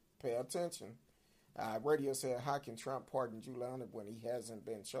definitely pay attention. Radio said, how can Trump pardon Giuliani when he hasn't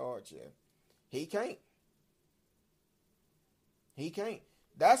been charged yet? He can't. He can't.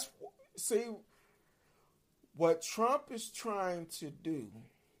 See, what Trump is trying to do,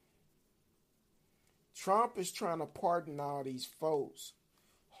 Trump is trying to pardon all these folks,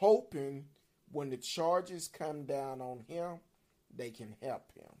 hoping when the charges come down on him, they can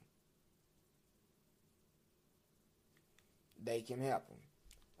help him. They can help him.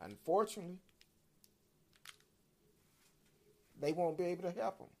 Unfortunately, they won't be able to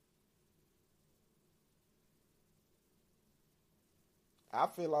help him. I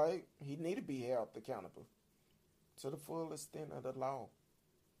feel like he need to be held accountable to the full extent of the law.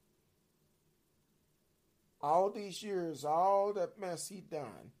 All these years, all that mess he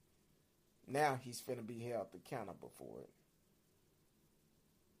done, now he's finna be held accountable for it.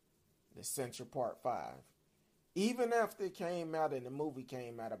 The Central Park 5. Even after it came out and the movie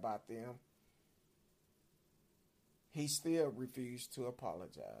came out about them, he still refused to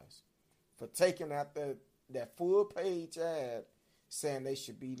apologize for taking out that full page ad saying they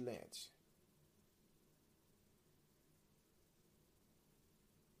should be lynched.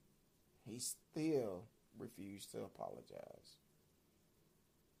 He still refused to apologize.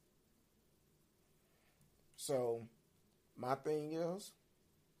 So, my thing is,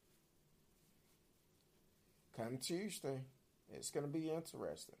 come Tuesday, it's going to be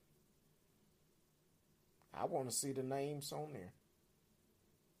interesting. I want to see the names on there.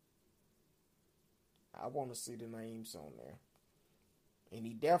 I want to see the names on there. And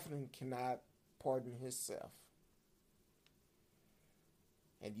he definitely cannot pardon himself.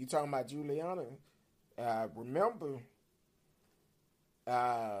 And you talking about Giuliani, remember,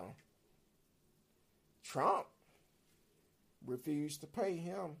 Trump refused to pay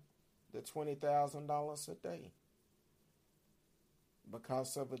him the $20,000 a day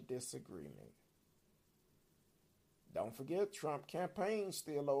because of a disagreement. Don't forget, Trump campaign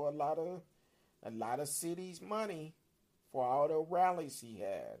still owe a lot of cities money for all the rallies he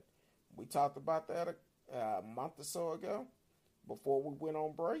had. We talked about that a month or so ago before we went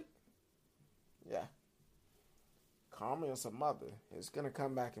on break. Yeah. Karma is a mother. It's going to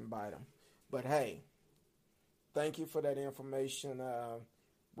come back and bite him. But hey, thank you for that information,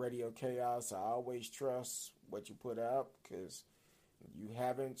 Radio Chaos. I always trust what you put up because you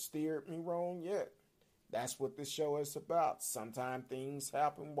haven't steered me wrong yet. That's what this show is about. Sometimes things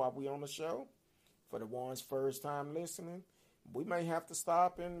happen while we on the show. For the ones first time listening, we may have to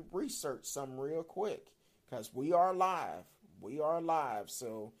stop and research something real quick because we are live. We are live.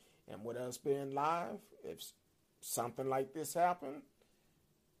 So, and with us being live, if something like this happened,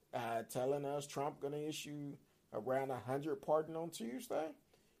 telling us Trump going to issue around 100 pardon on Tuesday,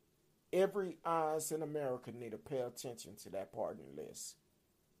 every eyes in America need to pay attention to that pardon list.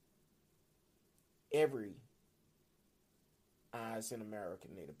 Every eyes in America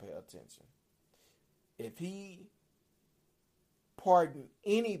need to pay attention. If he pardon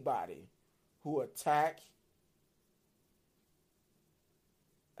anybody who attack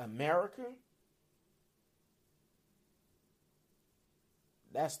America,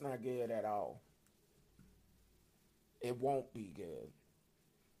 that's not good at all. It won't be good.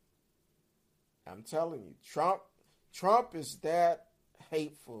 I'm telling you, Trump is that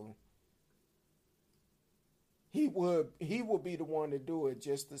hateful. He would be the one to do it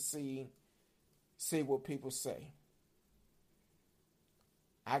just to see what people say.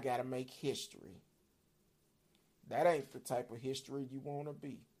 I gotta make history. That ain't the type of history you want to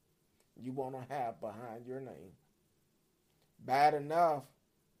be. You want to have behind your name. Bad enough,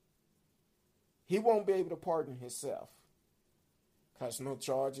 he won't be able to pardon himself because no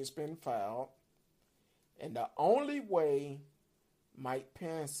charge has been filed. And the only way Mike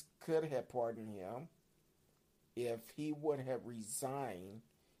Pence could have pardoned him if he would have resigned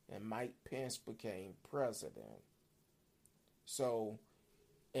and Mike Pence became president. So,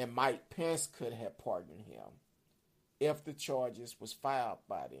 and Mike Pence could have pardoned him if the charges was filed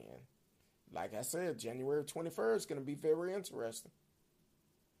by then. Like I said, January 21st is going to be very interesting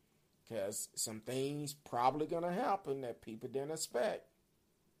because some things probably going to happen that people didn't expect.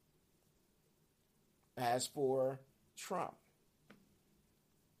 As for Trump,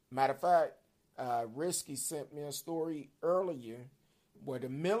 matter of fact, Risky sent me a story earlier where the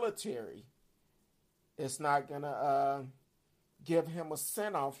military is not going to give him a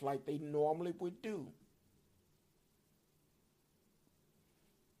send-off like they normally would do.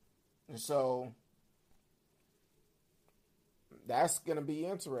 And so that's going to be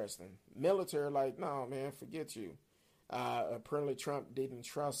interesting. Military like, no, man, forget you. Apparently Trump didn't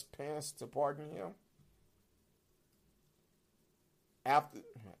trust Pence to pardon him. After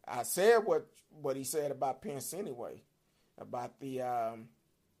I said what he said about Pence anyway, about the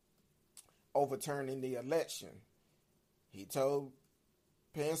overturning the election. He told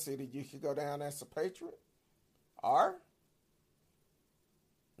Pence that you could go down as a patriot or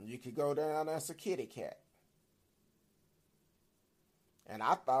you could go down as a kitty cat. And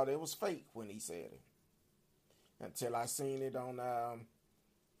I thought it was fake when he said it. Until I seen it on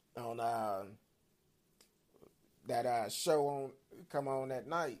that show come on at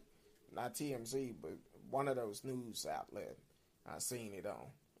night. Not TMZ, but one of those news outlets. I seen it on.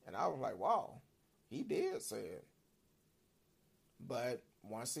 And I was like, wow, he did say it. But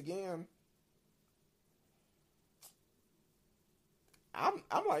once again, I'm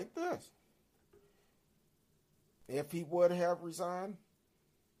like this. If he would have resigned,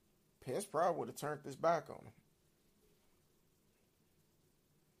 Pence probably would have turned his back on him.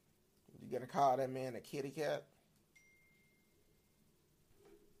 You gonna call that man a kitty cat?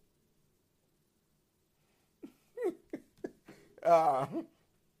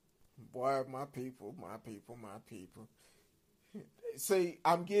 Boy, my people. See,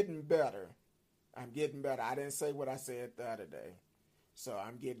 I'm getting better. I didn't say what I said the other day. So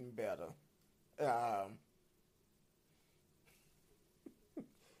I'm getting better.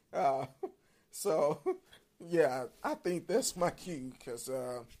 So, yeah, I think that's my cue.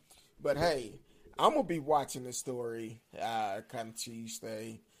 But hey, I'm going to be watching the story come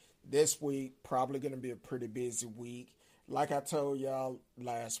Tuesday. This week, probably going to be a pretty busy week. Like I told y'all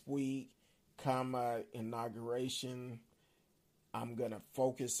last week, come inauguration, I'm going to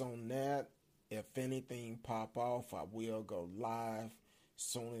focus on that. If anything pop off, I will go live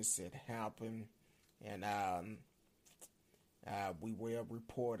soon as it happens. And we will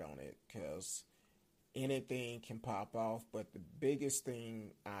report on it because Anything can pop off, but the biggest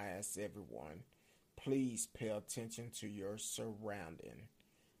thing I ask everyone, please pay attention to your surrounding.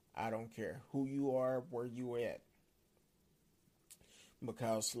 I don't care who you are, where you at.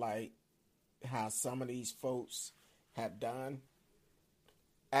 Because like how some of these folks have done,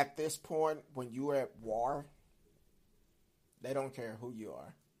 at this point when you're at war, they don't care who you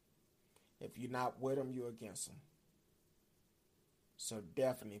are. If you're not with them, you're against them. So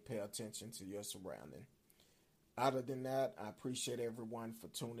definitely pay attention to your surrounding. Other than that, I appreciate everyone for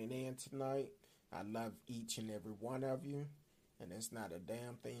tuning in tonight. I love each and every one of you, and there's not a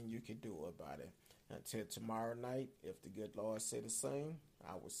damn thing you can do about it. Until tomorrow night, if the good Lord say the same,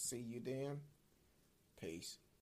 I will see you then. Peace.